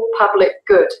global public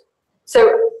good.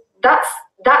 So that's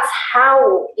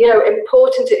how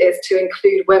important it is to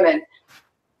include women.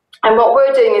 And what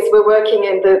we're doing is we're working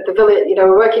in the village,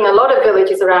 we're working a lot of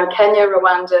villages around Kenya,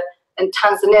 Rwanda, and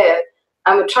Tanzania,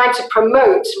 and we're trying to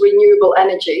promote renewable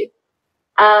energy.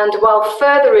 And while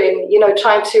furthering,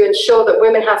 trying to ensure that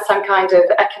women have some kind of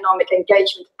economic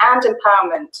engagement and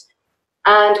empowerment.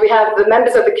 And we have the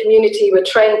members of the community were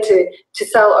trained to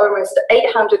sell almost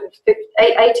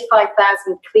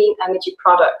 85,000 clean energy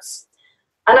products.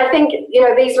 And I think,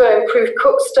 these were improved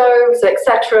cook stoves,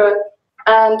 etc.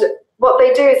 And what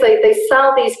they do is they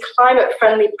sell these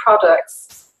climate-friendly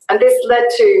products. And this led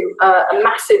to a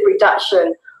massive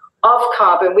reduction of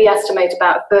carbon. We estimate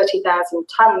about 30,000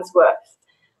 tons worth.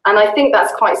 And I think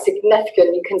that's quite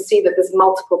significant. You can see that there's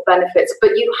multiple benefits,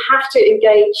 but you have to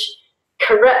engage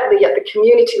correctly at the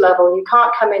community level. You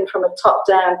can't come in from a top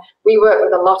down. We work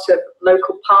with a lot of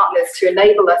local partners to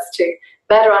enable us to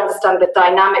better understand the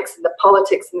dynamics and the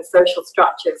politics and the social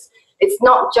structures. It's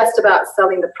not just about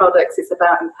selling the products, it's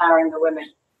about empowering the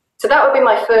women. So that would be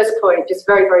my first point, just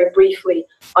very, very briefly,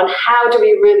 on how do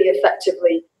we really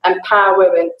effectively empower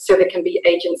women so they can be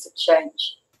agents of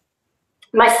change.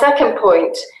 My second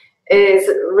point is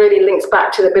really links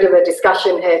back to a bit of a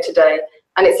discussion here today,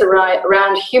 and it's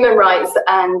around human rights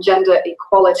and gender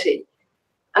equality.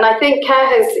 And I think CARE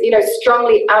has,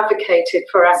 strongly advocated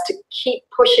for us to keep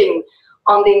pushing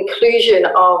on the inclusion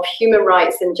of human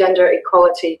rights and gender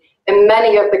equality in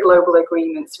many of the global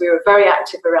agreements. We were very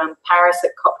active around Paris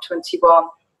at COP21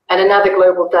 and in other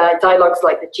global dialogues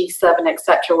like the G7,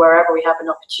 etc., wherever we have an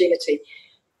opportunity.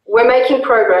 We're making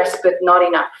progress, but not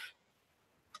enough.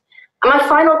 And my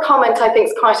final comment, I think,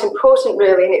 is quite important,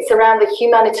 really, and it's around the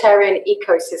humanitarian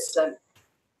ecosystem.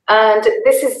 And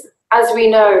this is, as we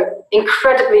know,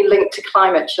 incredibly linked to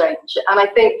climate change. And I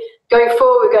think going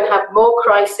forward, we're going to have more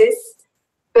crises,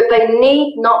 but they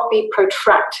need not be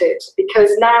protracted,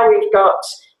 because now we've got,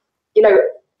 in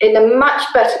a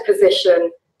much better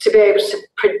position to be able to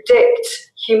predict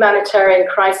humanitarian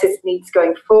crisis needs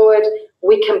going forward.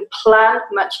 We can plan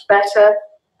much better,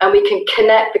 and we can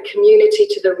connect the community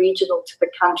to the regional, to the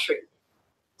country.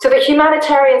 So the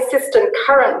humanitarian system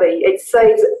currently, it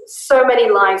saves so many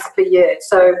lives per year.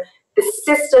 So the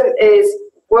system is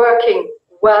working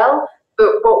well,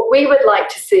 but what we would like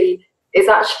to see is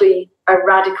actually a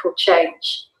radical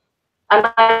change.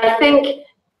 And I think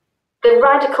the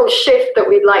radical shift that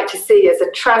we'd like to see is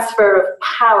a transfer of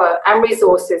power and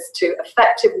resources to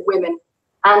effective women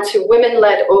and to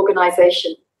women-led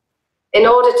organization in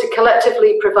order to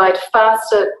collectively provide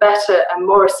faster, better, and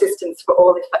more assistance for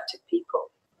all affected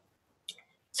people.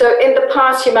 So in the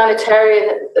past,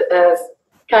 humanitarian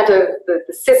the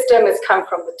system has come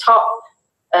from the top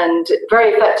and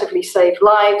very effectively saved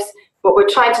lives. What we're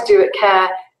trying to do at CARE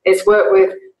is work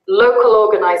with local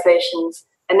organizations,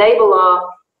 enable our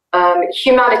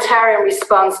humanitarian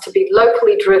response to be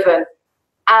locally driven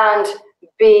and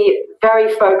be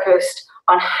very focused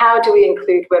on how do we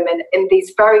include women in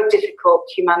these very difficult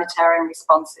humanitarian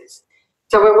responses.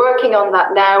 So we're working on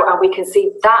that now, and we can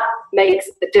see that makes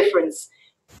a difference.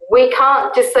 We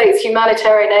can't just say it's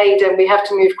humanitarian aid and we have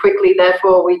to move quickly,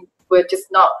 therefore we're just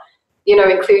not,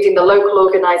 including the local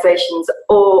organizations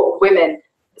or women.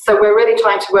 So we're really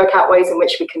trying to work out ways in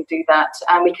which we can do that,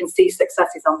 and we can see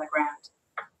successes on the ground.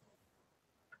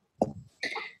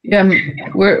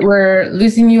 We're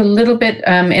losing you a little bit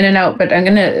in and out, but I'm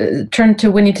going to turn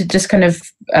to Winnie to just kind of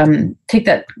take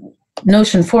that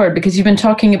notion forward, because you've been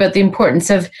talking about the importance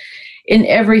of, in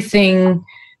everything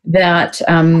that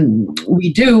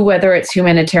we do, whether it's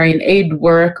humanitarian aid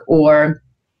work or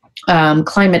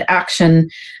climate action,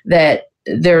 that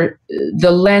the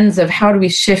lens of how do we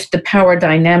shift the power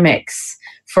dynamics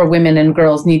for women and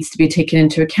girls needs to be taken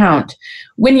into account.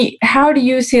 Winnie, how do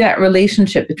you see that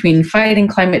relationship between fighting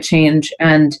climate change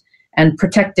and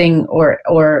protecting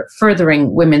or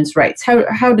furthering women's rights?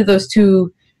 How do those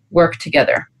two work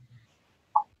together?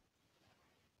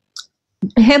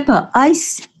 Heba,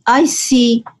 I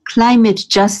see climate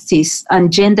justice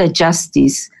and gender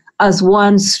justice as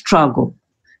one struggle.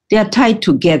 They are tied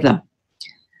together.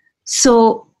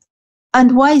 So,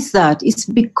 and why is that? It's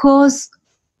because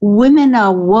women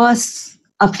are worse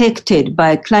affected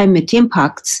by climate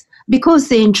impacts because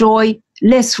they enjoy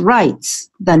less rights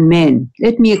than men.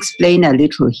 Let me explain a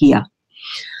little here.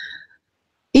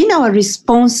 In our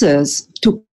responses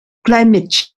to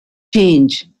climate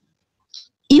change,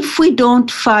 if we don't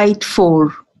fight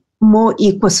for more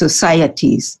equal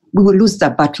societies, we will lose the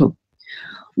battle.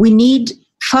 We need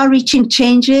far-reaching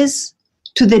changes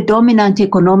to the dominant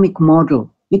economic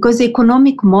model, because the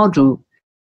economic model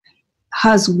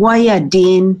has wired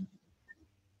in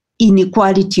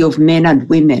inequality of men and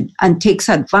women and takes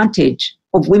advantage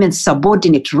of women's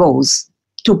subordinate roles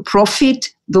to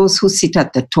profit those who sit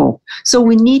at the top. So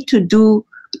we need to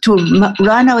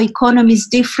run our economies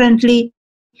differently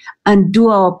and do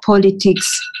our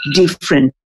politics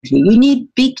differently. We need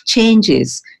big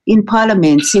changes in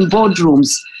parliaments, in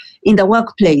boardrooms, in the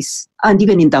workplace, and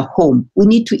even in the home. We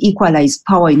need to equalize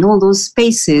power in all those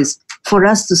spaces for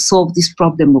us to solve this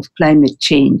problem of climate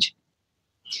change.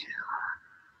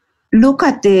 Look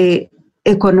at the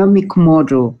economic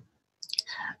model.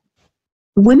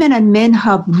 Women and men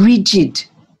have rigid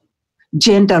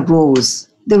gender roles.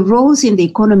 The roles in the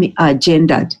economy are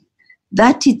gendered.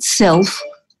 That itself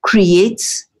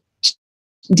creates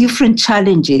different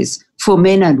challenges for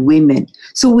men and women.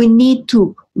 So we need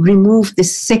to remove the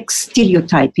sex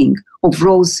stereotyping of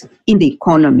roles in the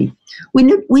economy. We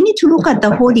need to look at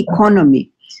the whole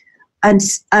economy and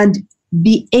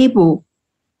be able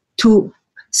to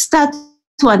start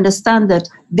to understand that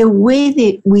the way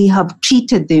that we have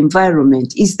treated the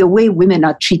environment is the way women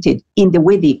are treated in the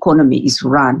way the economy is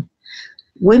run.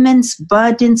 Women's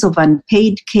burdens of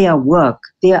unpaid care work,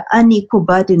 their unequal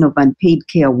burden of unpaid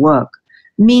care work,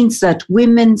 means that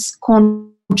women's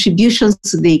contributions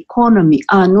to the economy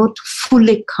are not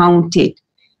fully counted.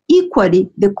 Equally,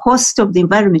 the cost of the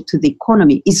environment to the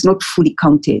economy is not fully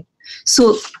counted.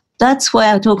 So that's why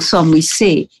at Oxfam we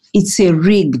say it's a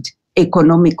rigged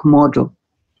economic model.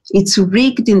 It's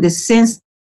rigged in the sense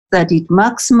that it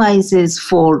maximizes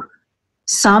for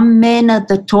some men at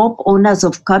the top, owners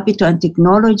of capital and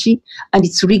technology, and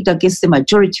it's rigged against the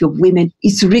majority of women.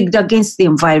 It's rigged against the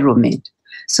environment.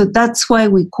 So that's why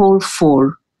we call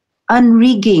for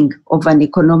unrigging of an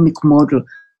economic model.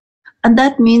 And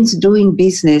that means doing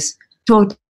business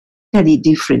totally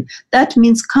different. That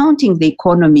means counting the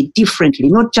economy differently,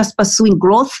 not just pursuing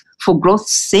growth for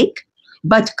growth's sake,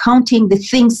 but counting the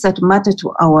things that matter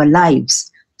to our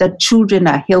lives, that children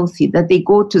are healthy, that they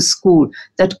go to school,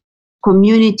 that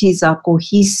communities are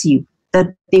cohesive,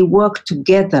 that they work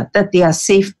together, that they are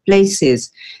safe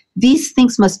places. These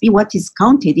things must be what is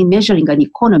counted in measuring an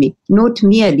economy, not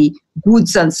merely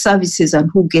goods and services and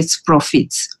who gets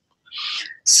profits.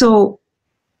 So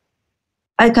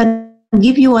I can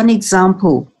give you one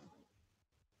example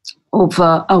of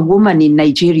a woman in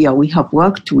Nigeria we have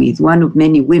worked with, one of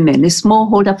many women, a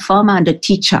smallholder farmer and a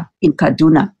teacher in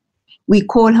Kaduna. We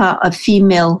call her a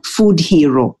female food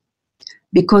hero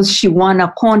because she won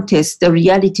a contest, a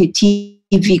reality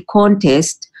TV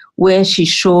contest, where she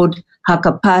showed her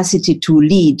capacity to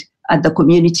lead at the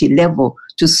community level,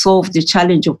 to solve the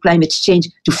challenge of climate change,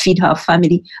 to feed her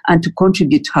family, and to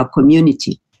contribute to her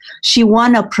community. She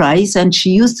won a prize, and she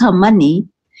used her money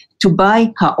to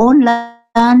buy her own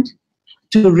land,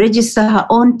 to register her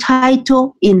own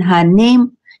title in her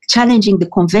name, challenging the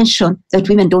convention that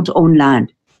women don't own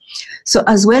land. So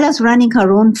as well as running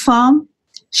her own farm,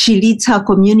 she leads her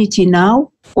community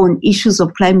now on issues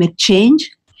of climate change.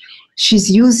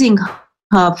 She's using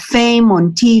her fame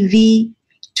on TV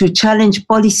to challenge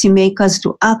policymakers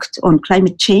to act on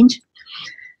climate change.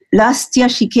 Last year,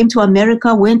 she came to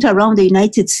America, went around the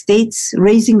United States,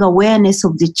 raising awareness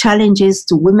of the challenges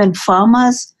to women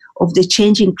farmers, of the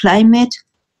changing climate,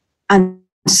 and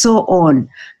so on.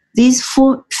 These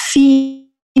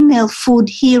female food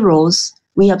heroes,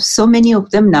 we have so many of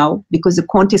them now because the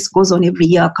contest goes on every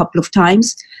year a couple of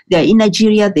times. They're in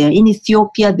Nigeria, they're in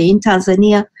Ethiopia, they're in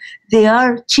Tanzania. They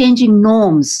are changing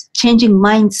norms, changing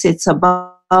mindsets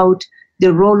about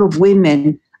the role of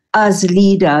women as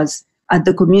leaders at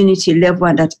the community level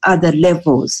and at other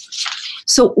levels.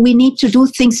 So we need to do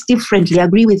things differently. I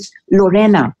agree with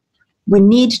Lorena. We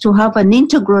need to have an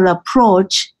integral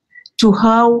approach to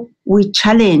how we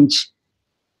challenge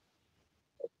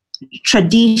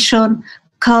tradition,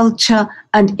 culture,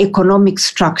 and economic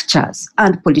structures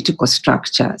and political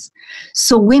structures.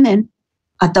 So women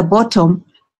at the bottom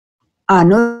are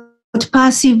not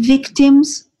passive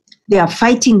victims. They are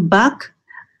fighting back.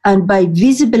 And by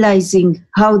visibilizing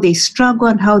how they struggle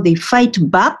and how they fight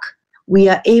back, we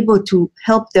are able to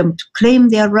help them to claim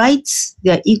their rights,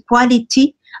 their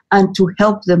equality, and to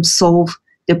help them solve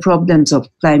the problems of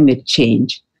climate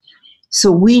change.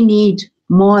 So we need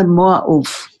more and more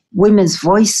of women's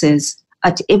voices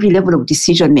at every level of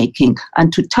decision making,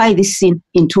 and to tie this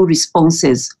into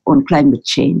responses on climate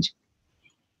change.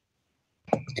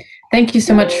 Thank you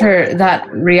so much for that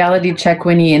reality check,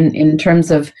 Winnie, in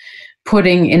terms of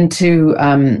putting into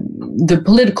the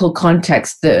political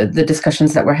context the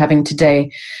discussions that we're having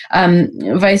today.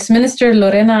 Vice Minister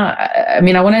Lorena,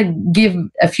 I want to give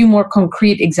a few more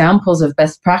concrete examples of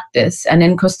best practice. And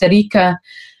in Costa Rica,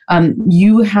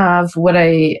 you have what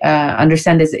I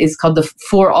understand is called the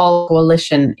For All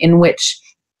Coalition, in which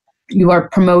you are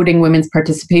promoting women's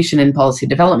participation in policy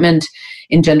development,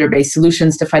 in gender-based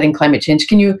solutions to fighting climate change.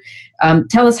 Can you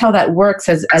tell us how that works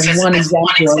as one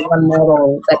example or one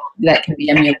model that can be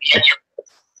emulated?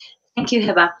 Thank you,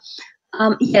 Heba.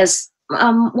 Yes,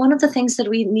 one of the things that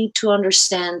we need to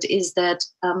understand is that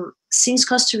since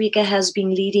Costa Rica has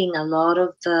been leading a lot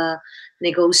of the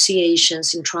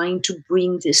negotiations in trying to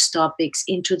bring these topics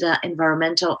into the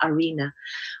environmental arena,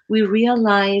 we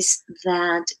realize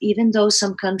that even though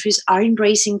some countries are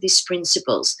embracing these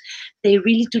principles, they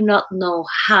really do not know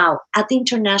how, at the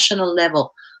international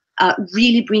level,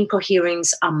 really bring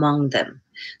coherence among them.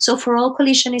 So For All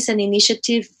Coalition is an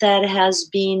initiative that has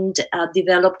been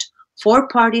developed for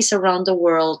parties around the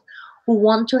world who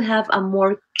want to have a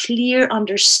more clear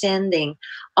understanding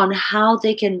on how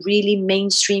they can really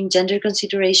mainstream gender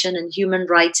consideration and human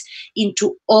rights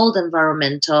into all the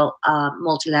environmental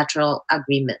multilateral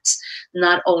agreements,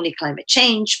 not only climate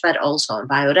change, but also on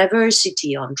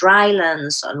biodiversity, on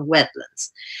drylands, on wetlands.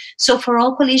 So For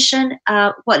All Coalition,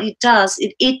 what it does,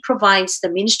 it provides the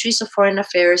Ministries of Foreign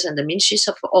Affairs and the Ministries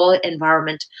of all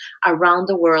Environment around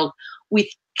the world with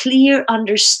clear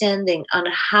understanding on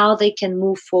how they can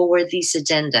move forward this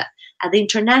agenda at the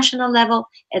international level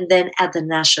and then at the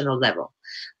national level.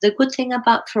 The good thing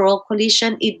about For All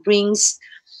Coalition, it brings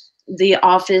the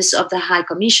Office of the High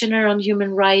Commissioner on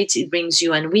Human Rights, it brings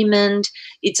UN Women,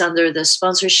 it's under the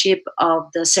sponsorship of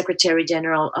the Secretary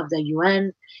General of the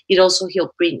UN. It also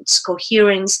brings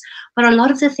coherence. But a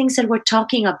lot of the things that we're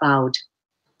talking about,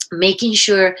 making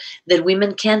sure that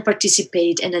women can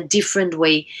participate in a different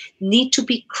way, need to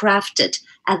be crafted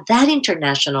at that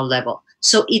international level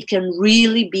so it can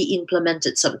really be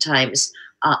implemented sometimes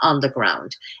on the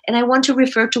ground. And I want to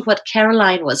refer to what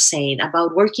Caroline was saying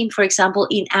about working, for example,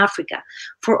 in Africa.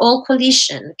 For All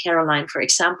Coalition, Caroline, for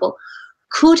example,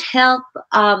 could help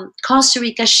Costa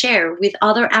Rica share with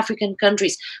other African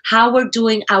countries how we're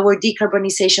doing our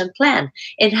decarbonization plan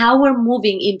and how we're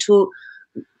moving into.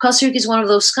 Costa Rica is one of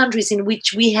those countries in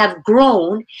which we have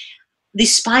grown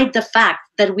despite the fact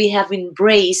that we have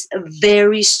embraced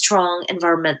very strong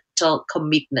environmental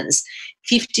commitments.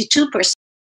 52%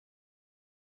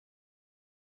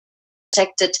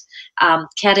 protected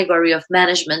category of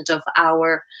management of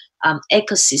our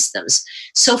ecosystems.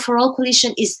 So For All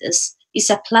Coalition is this. It's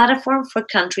a platform for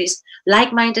countries,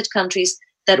 like-minded countries,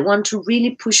 that want to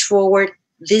really push forward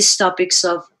these topics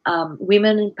of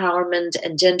women empowerment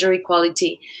and gender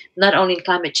equality, not only in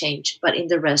climate change, but in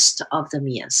the rest of the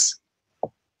MIAs.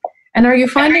 And are you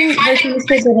finding, that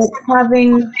it's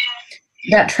having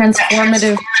that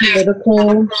transformative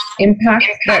political impact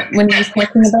that Winnie was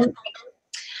talking about?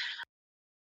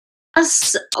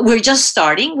 As we're just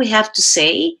starting, we have to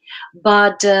say,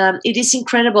 but it is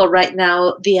incredible right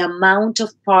now the amount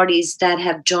of parties that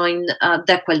have joined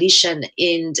the coalition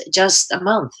in just a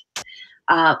month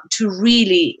to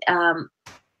really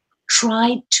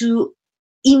try to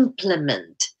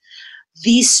implement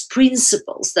these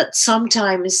principles that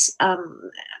sometimes,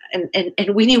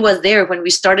 and Winnie was there when we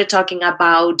started talking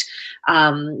about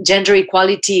gender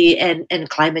equality and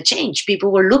climate change. People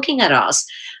were looking at us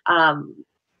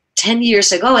 10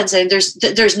 years ago and saying,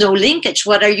 there's no linkage.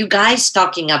 What are you guys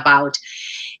talking about?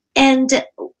 And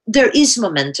there is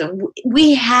momentum.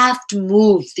 We have to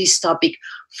move this topic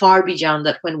far beyond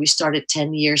that when we started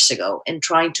 10 years ago and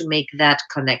trying to make that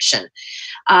connection.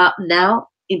 Now,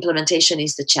 implementation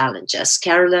is the challenge, as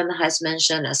Carolyn has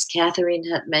mentioned, as Catherine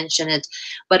had mentioned it,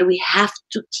 but we have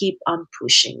to keep on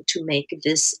pushing to make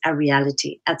this a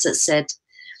reality. As I said,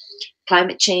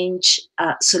 climate change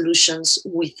solutions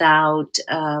without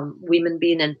women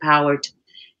being empowered,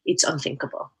 it's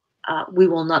unthinkable. We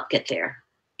will not get there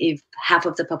if half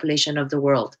of the population of the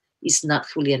world is not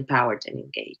fully empowered and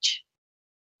engaged.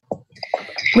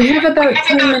 We have about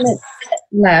 10 minutes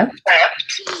left.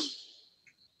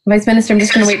 Vice Minister, I'm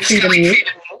just going to wait for you to mute.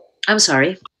 I'm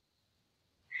sorry.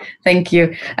 Thank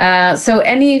you. So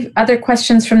any other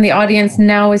questions from the audience?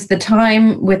 Now is the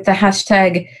time with the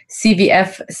hashtag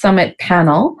CVF Summit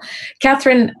panel.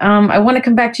 Catherine, I want to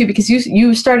come back to you because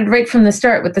you started right from the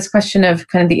start with this question of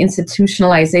kind of the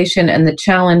institutionalization and the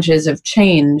challenges of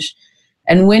change.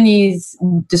 And Winnie's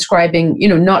describing,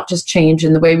 not just change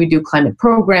in the way we do climate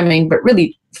programming, but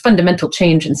really fundamental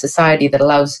change in society that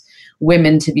allows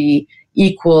women to be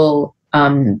equal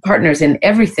partners in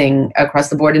everything across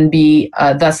the board and be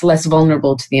thus less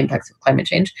vulnerable to the impacts of climate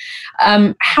change.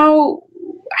 How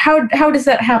does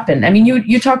that happen? I mean,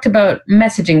 you talked about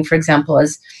messaging, for example,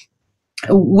 as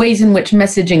ways in which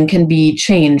messaging can be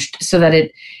changed so that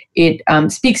it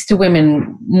speaks to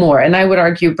women more. And I would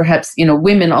argue perhaps,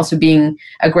 women also being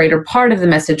a greater part of the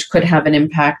message could have an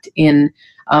impact in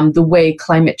the way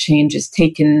climate change is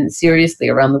taken seriously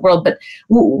around the world. But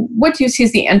what do you see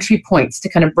as the entry points to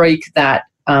kind of break that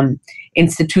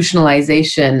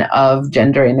institutionalization of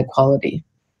gender inequality?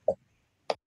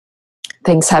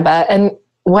 Thanks, Heba. And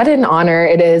what an honor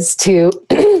it is to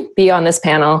be on this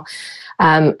panel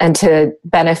and to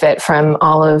benefit from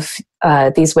all of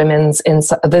these women's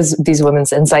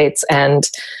insights and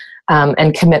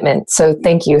commitment. So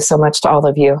thank you so much to all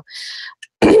of you.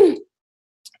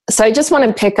 So I just want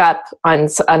to pick up on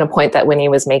a point that Winnie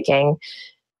was making.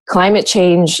 Climate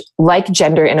change, like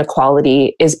gender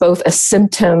inequality, is both a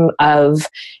symptom of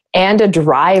and a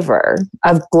driver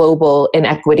of global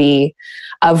inequity,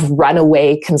 of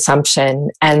runaway consumption,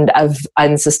 and of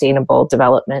unsustainable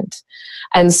development.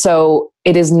 And so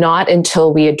it is not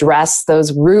until we address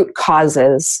those root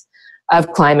causes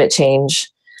of climate change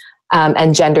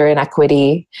and gender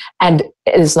inequity, and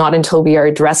it is not until we are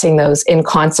addressing those in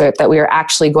concert that we are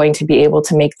actually going to be able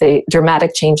to make the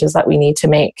dramatic changes that we need to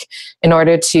make in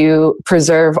order to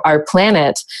preserve our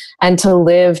planet and to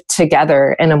live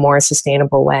together in a more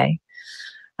sustainable way.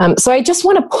 So I just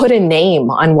want to put a name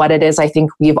on what it is I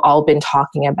think we've all been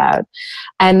talking about.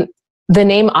 And the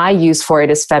name I use for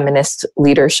it is feminist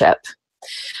leadership.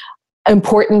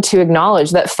 Important to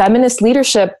acknowledge that feminist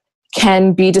leadership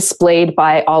can be displayed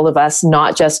by all of us,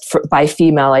 not just by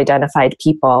female identified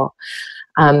people.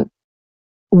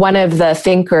 One of the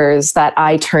thinkers that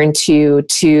I turn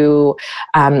to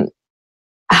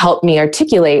help me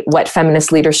articulate what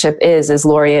feminist leadership is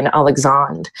Lauriane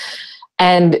Alexandre.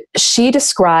 And she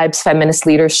describes feminist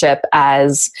leadership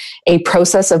as a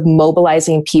process of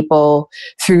mobilizing people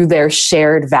through their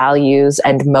shared values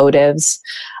and motives,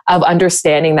 of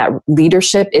understanding that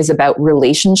leadership is about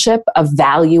relationship, of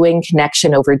valuing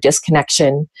connection over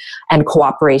disconnection and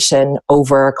cooperation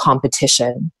over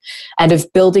competition, and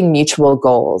of building mutual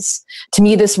goals. To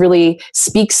me, this really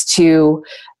speaks to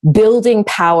building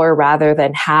power rather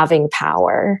than having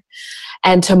power,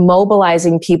 and to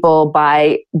mobilizing people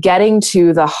by getting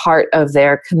to the heart of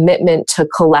their commitment to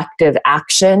collective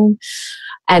action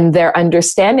and their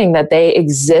understanding that they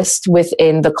exist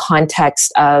within the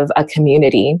context of a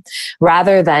community,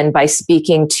 rather than by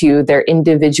speaking to their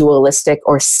individualistic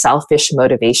or selfish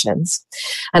motivations.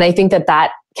 And I think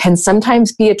that can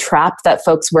sometimes be a trap that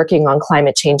folks working on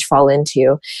climate change fall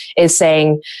into, is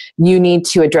saying you need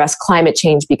to address climate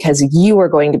change because you are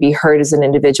going to be hurt as an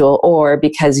individual, or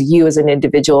because you as an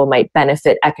individual might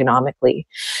benefit economically.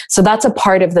 So that's a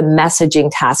part of the messaging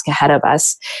task ahead of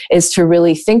us, is to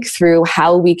really think through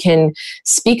how we can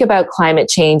speak about climate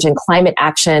change and climate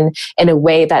action in a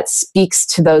way that speaks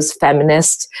to those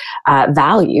feminist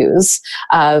values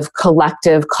of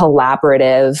collective,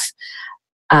 collaborative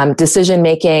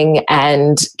decision-making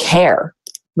and care,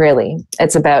 really.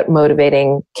 It's about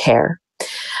motivating care.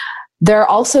 There are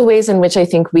also ways in which I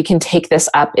think we can take this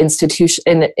up in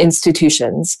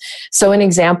institutions. So an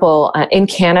example, in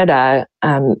Canada,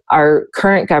 our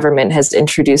current government has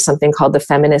introduced something called the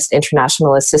Feminist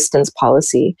International Assistance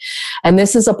Policy. And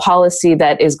this is a policy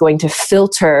that is going to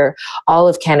filter all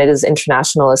of Canada's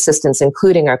international assistance,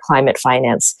 including our climate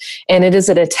finance. And it is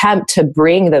an attempt to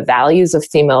bring the values of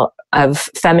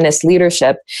feminist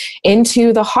leadership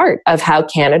into the heart of how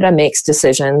Canada makes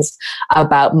decisions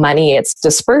about money it's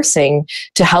dispersing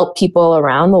to help people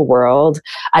around the world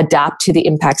adapt to the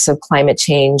impacts of climate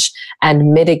change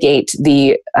and mitigate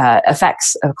the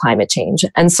effects of climate change.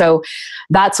 And so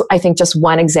that's, I think, just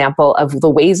one example of the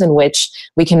ways in which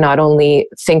we can not only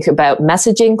think about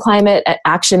messaging climate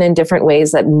action in different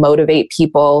ways that motivate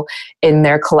people in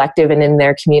their collective and in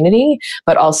their community,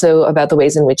 but also about the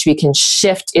ways in which we can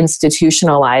shift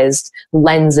institutionalized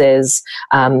lenses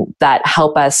that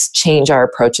help us change our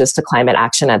approaches to climate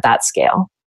action at that scale.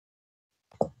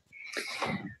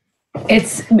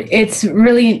 It's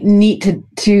really neat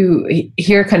to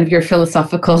hear kind of your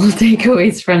philosophical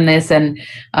takeaways from this, and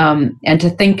to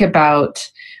think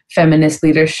about feminist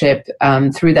leadership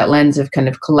through that lens of kind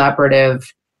of collaborative,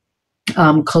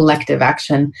 collective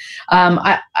action.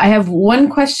 I have one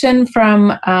question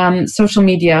from social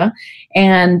media,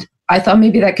 and I thought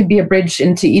maybe that could be a bridge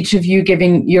into each of you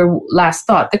giving your last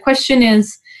thought. The question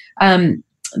is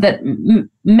that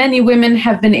many women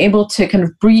have been able to kind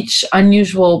of breach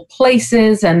unusual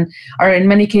places and are in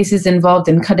many cases involved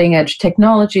in cutting edge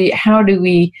technology. How do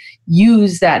we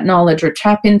use that knowledge or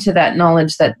tap into that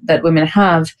knowledge that women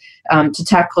have to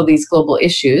tackle these global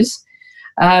issues?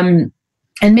 And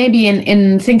maybe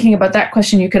in thinking about that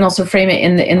question, you can also frame it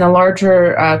in the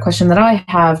larger question that I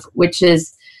have, which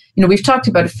is, we've talked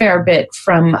about a fair bit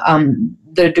from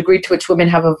the degree to which women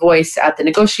have a voice at the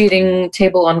negotiating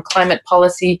table on climate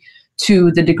policy, to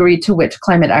the degree to which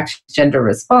climate action is gender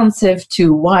responsive,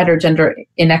 to wider gender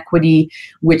inequity,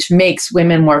 which makes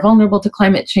women more vulnerable to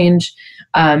climate change,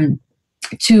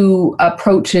 to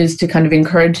approaches to kind of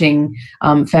encouraging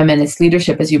feminist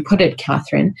leadership, as you put it,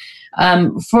 Catherine.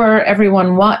 For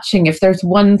everyone watching, if there's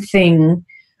one thing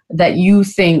that you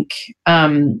think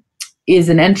is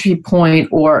an entry point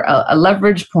or a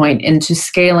leverage point into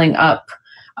scaling up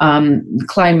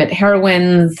climate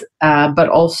heroines, but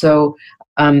also,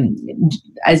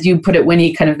 as you put it,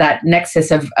 Winnie, kind of that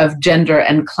nexus of gender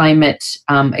and climate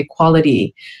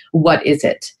equality, what is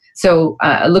it? So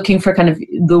looking for kind of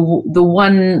the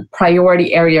one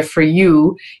priority area for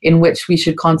you in which we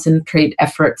should concentrate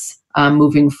efforts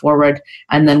moving forward,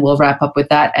 and then we'll wrap up with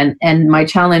that. And my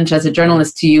challenge as a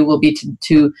journalist to you will be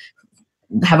to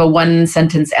have a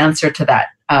one-sentence answer to that,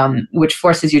 which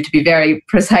forces you to be very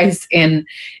precise in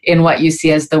what you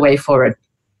see as the way forward.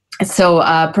 So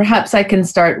perhaps I can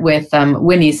start with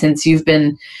Winnie, since you've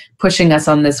been pushing us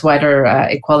on this wider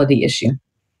equality issue.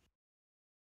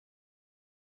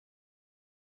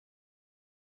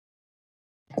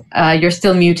 You're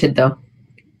still muted, though.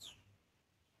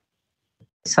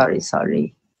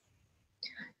 Sorry.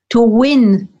 To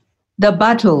win the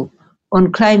battle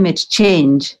on climate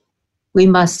change, we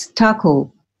must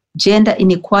tackle gender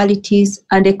inequalities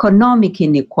and economic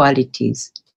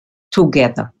inequalities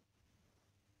together.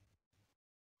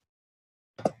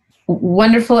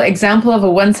 Wonderful example of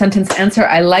a one-sentence answer.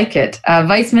 I like it.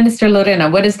 Vice Minister Lorena,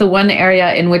 what is the one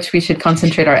area in which we should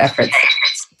concentrate our efforts?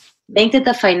 Make that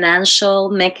the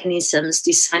financial mechanisms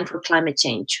designed for climate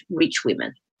change reach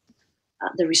women.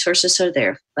 The resources are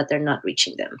there, but they're not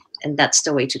reaching them. And that's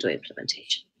the way to do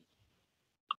implementation.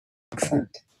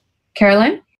 Excellent.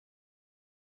 Caroline?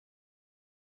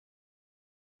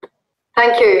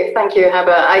 Thank you,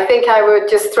 Heba. I think I would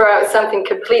just throw out something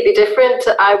completely different.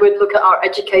 I would look at our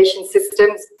education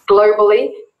systems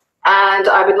globally, and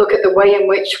I would look at the way in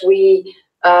which we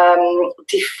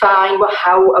define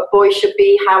how a boy should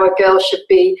be, how a girl should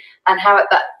be, and how at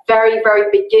that very,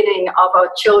 very beginning of our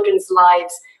children's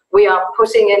lives, we are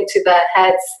putting into their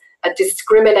heads a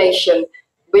discrimination,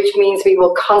 which means we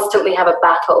will constantly have a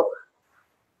battle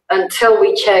until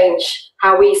we change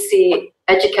how we see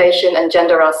education and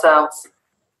gender ourselves.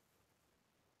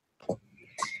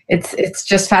 It's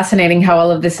just fascinating how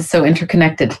all of this is so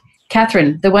interconnected.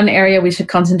 Catherine, the one area we should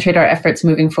concentrate our efforts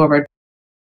moving forward.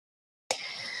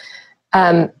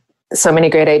 So many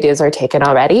great ideas are taken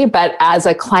already, but as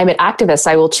a climate activist,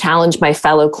 I will challenge my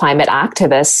fellow climate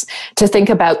activists to think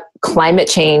about climate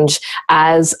change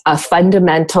as a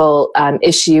fundamental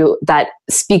issue that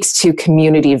speaks to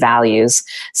community values.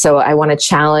 So I want to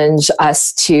challenge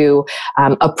us to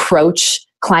approach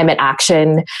climate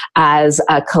action as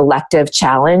a collective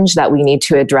challenge that we need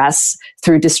to address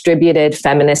through distributed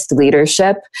feminist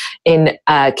leadership in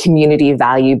a community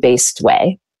value-based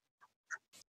way.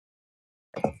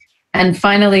 And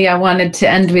finally, I wanted to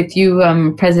end with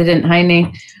you, President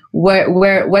Heine.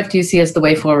 What do you see as the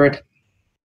way forward?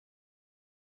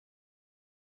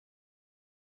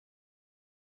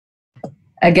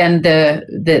 Again,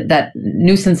 that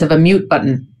nuisance of a mute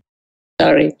button.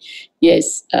 Sorry.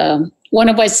 Yes. One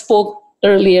of us spoke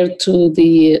earlier to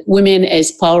the women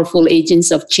as powerful agents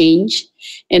of change.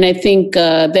 And I think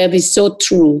that is so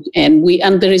true. And we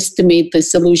underestimate the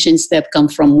solutions that come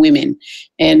from women.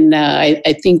 And I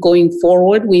think going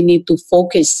forward, we need to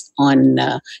focus on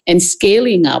and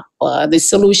scaling up the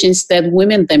solutions that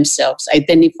women themselves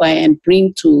identify and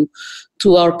bring to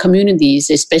our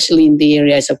communities, especially in the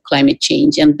areas of climate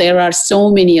change. And there are so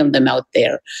many of them out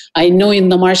there. I know in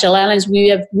the Marshall Islands, we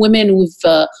have women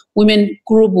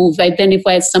group who've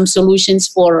identified some solutions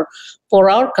for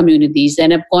our communities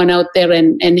and have gone out there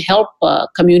and helped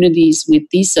communities with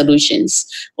these solutions,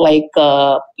 like,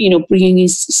 bringing in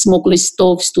smokeless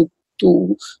stoves to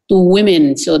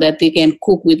women so that they can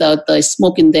cook without the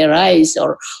smoke in their eyes,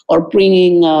 or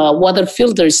bringing water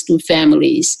filters to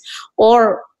families,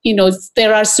 or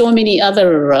there are so many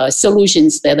other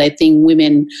solutions that I think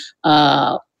women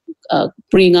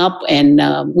bring up, and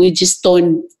we just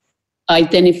don't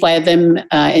identify them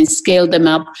and scale them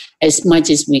up as much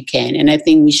as we can. And I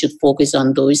think we should focus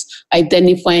on those,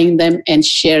 identifying them and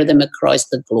share them across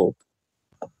the globe.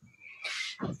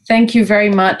 Thank you very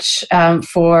much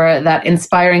for that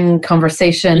inspiring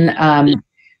conversation.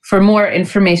 For more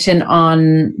information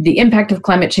on the impact of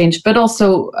climate change, but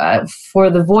also for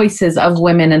the voices of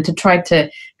women, and to try to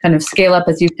kind of scale up,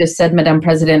 as you've just said, Madam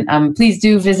President, please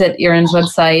do visit IREN's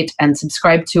website and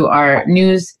subscribe to our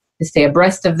news to stay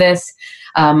abreast of this.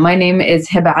 My name is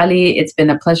Hiba Ali. It's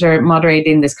been a pleasure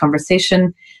moderating this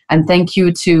conversation. And thank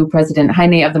you to President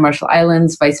Heine of the Marshall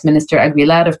Islands, Vice Minister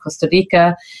Aguilar of Costa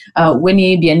Rica,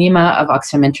 Winnie Bianima of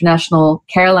Oxfam International,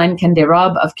 Caroline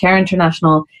Kende-Robb of CARE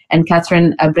International, and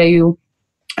Catherine Abreu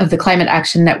of the Climate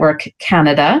Action Network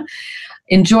Canada.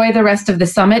 Enjoy the rest of the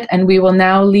summit, and we will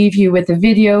now leave you with a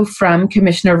video from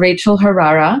Commissioner Rachel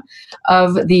Herrera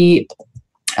of the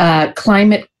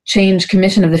Climate Change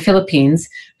Commission of the Philippines,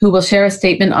 who will share a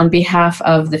statement on behalf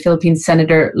of the Philippine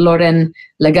Senator Loren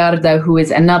Legarda, who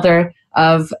is another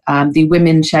of the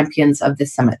women champions of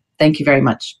this summit. Thank you very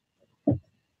much.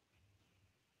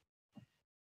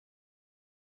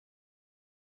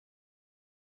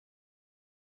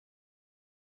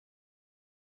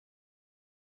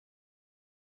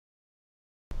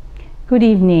 Good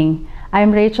evening.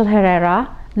 I'm Rachel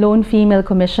Herrera, lone female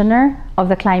commissioner of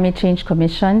the Climate Change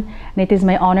Commission, and it is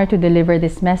my honor to deliver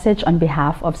this message on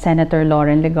behalf of Senator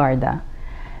Loren Legarda.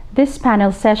 This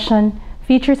panel session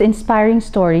features inspiring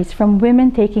stories from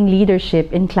women taking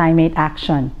leadership in climate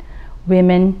action,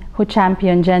 women who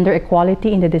champion gender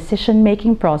equality in the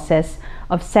decision-making process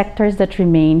of sectors that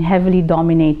remain heavily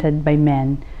dominated by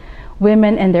men,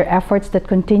 women and their efforts that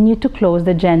continue to close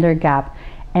the gender gap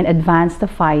and advance the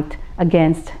fight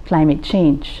against climate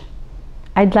change.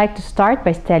 I'd like to start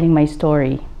by telling my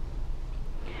story.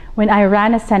 When I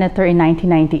ran as senator in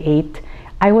 1998,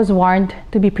 I was warned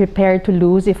to be prepared to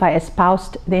lose if I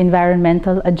espoused the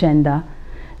environmental agenda.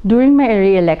 During my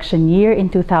re-election year in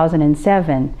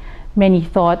 2007, many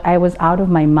thought I was out of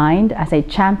my mind as I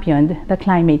championed the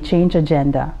climate change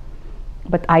agenda.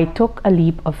 But I took a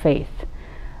leap of faith.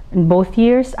 In both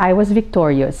years, I was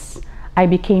victorious. I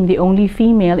became the only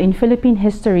female in Philippine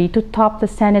history to top the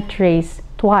Senate race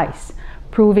twice,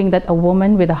 proving that a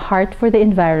woman with a heart for the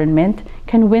environment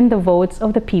can win the votes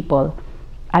of the people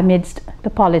amidst the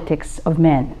politics of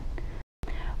men.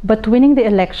 But winning the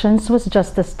elections was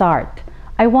just the start.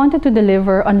 I wanted to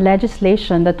deliver on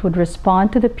legislation that would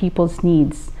respond to the people's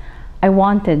needs. I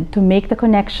wanted to make the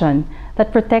connection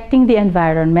that protecting the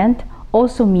environment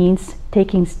also means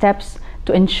taking steps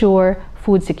to ensure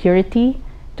food security,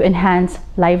 to enhance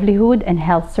livelihood and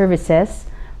health services,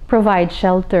 provide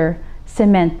shelter,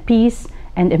 cement peace,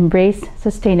 and embrace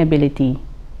sustainability.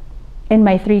 In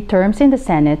my 3 terms in the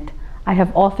Senate, I have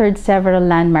authored several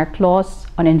landmark laws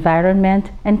on environment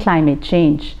and climate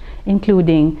change,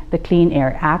 including the Clean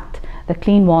Air Act, the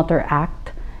Clean Water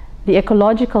Act, the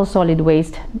Ecological Solid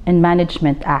Waste and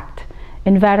Management Act,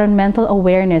 Environmental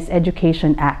Awareness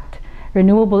Education Act,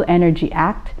 Renewable Energy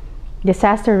Act,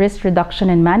 Disaster Risk Reduction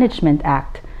and Management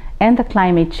Act, and the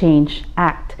Climate Change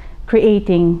Act,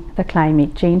 creating the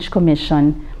Climate Change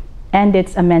Commission and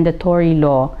its amendatory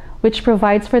law, which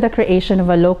provides for the creation of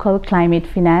a local climate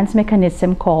finance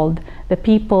mechanism called the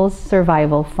People's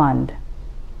Survival Fund.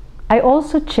 I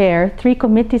also chair 3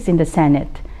 committees in the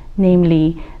Senate,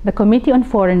 namely the Committee on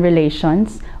Foreign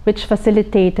Relations, which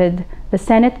facilitated the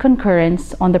Senate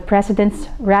concurrence on the President's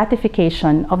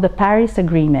ratification of the Paris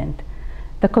Agreement,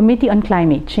 the Committee on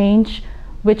Climate Change,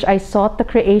 which I sought the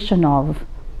creation of,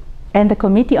 and the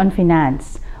Committee on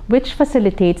Finance, which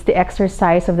facilitates the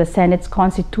exercise of the Senate's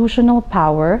constitutional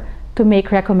power to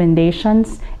make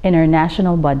recommendations in our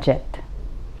national budget.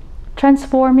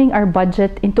 Transforming our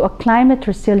budget into a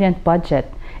climate-resilient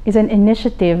budget is an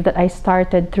initiative that I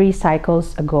started 3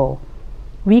 cycles ago.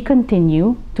 We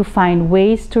continue to find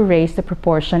ways to raise the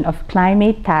proportion of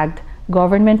climate-tagged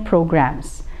government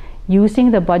programs,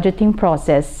 using the budgeting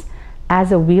process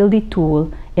as a wieldy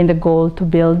tool in the goal to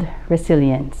build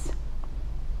resilience.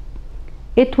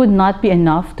 It would not be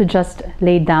enough to just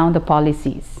lay down the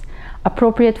policies.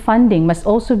 Appropriate funding must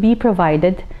also be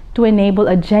provided to enable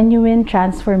a genuine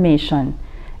transformation,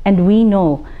 and we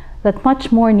know that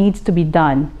much more needs to be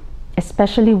done,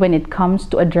 especially when it comes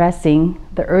to addressing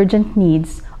the urgent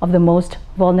needs of the most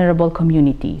vulnerable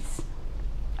communities.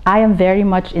 I am very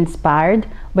much inspired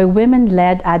by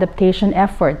women-led adaptation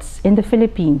efforts in the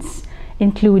Philippines,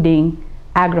 including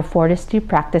agroforestry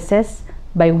practices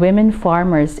by women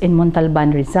farmers in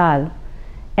Montalban, Rizal,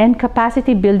 and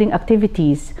capacity-building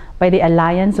activities by the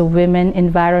Alliance of Women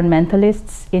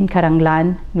Environmentalists in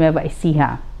Caranglan, Nueva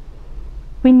Ecija.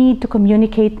 We need to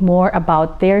communicate more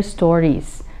about their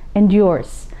stories and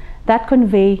yours that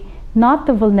convey not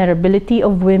the vulnerability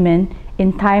of women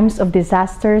in times of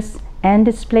disasters and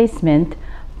displacement,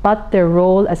 but their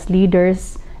role as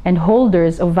leaders and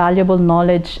holders of valuable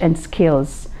knowledge and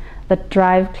skills that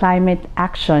drive climate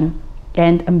action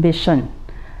and ambition.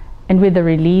 And with the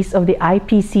release of the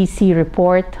IPCC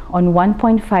report on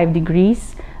 1.5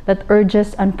 degrees that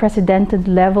urges unprecedented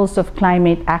levels of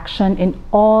climate action in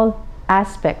all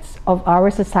aspects of our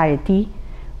society,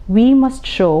 we must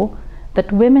show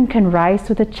that women can rise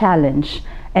to the challenge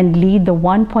and lead the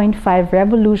 1.5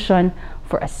 revolution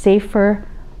for a safer,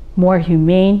 more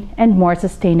humane, and more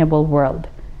sustainable world.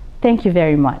 Thank you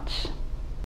very much.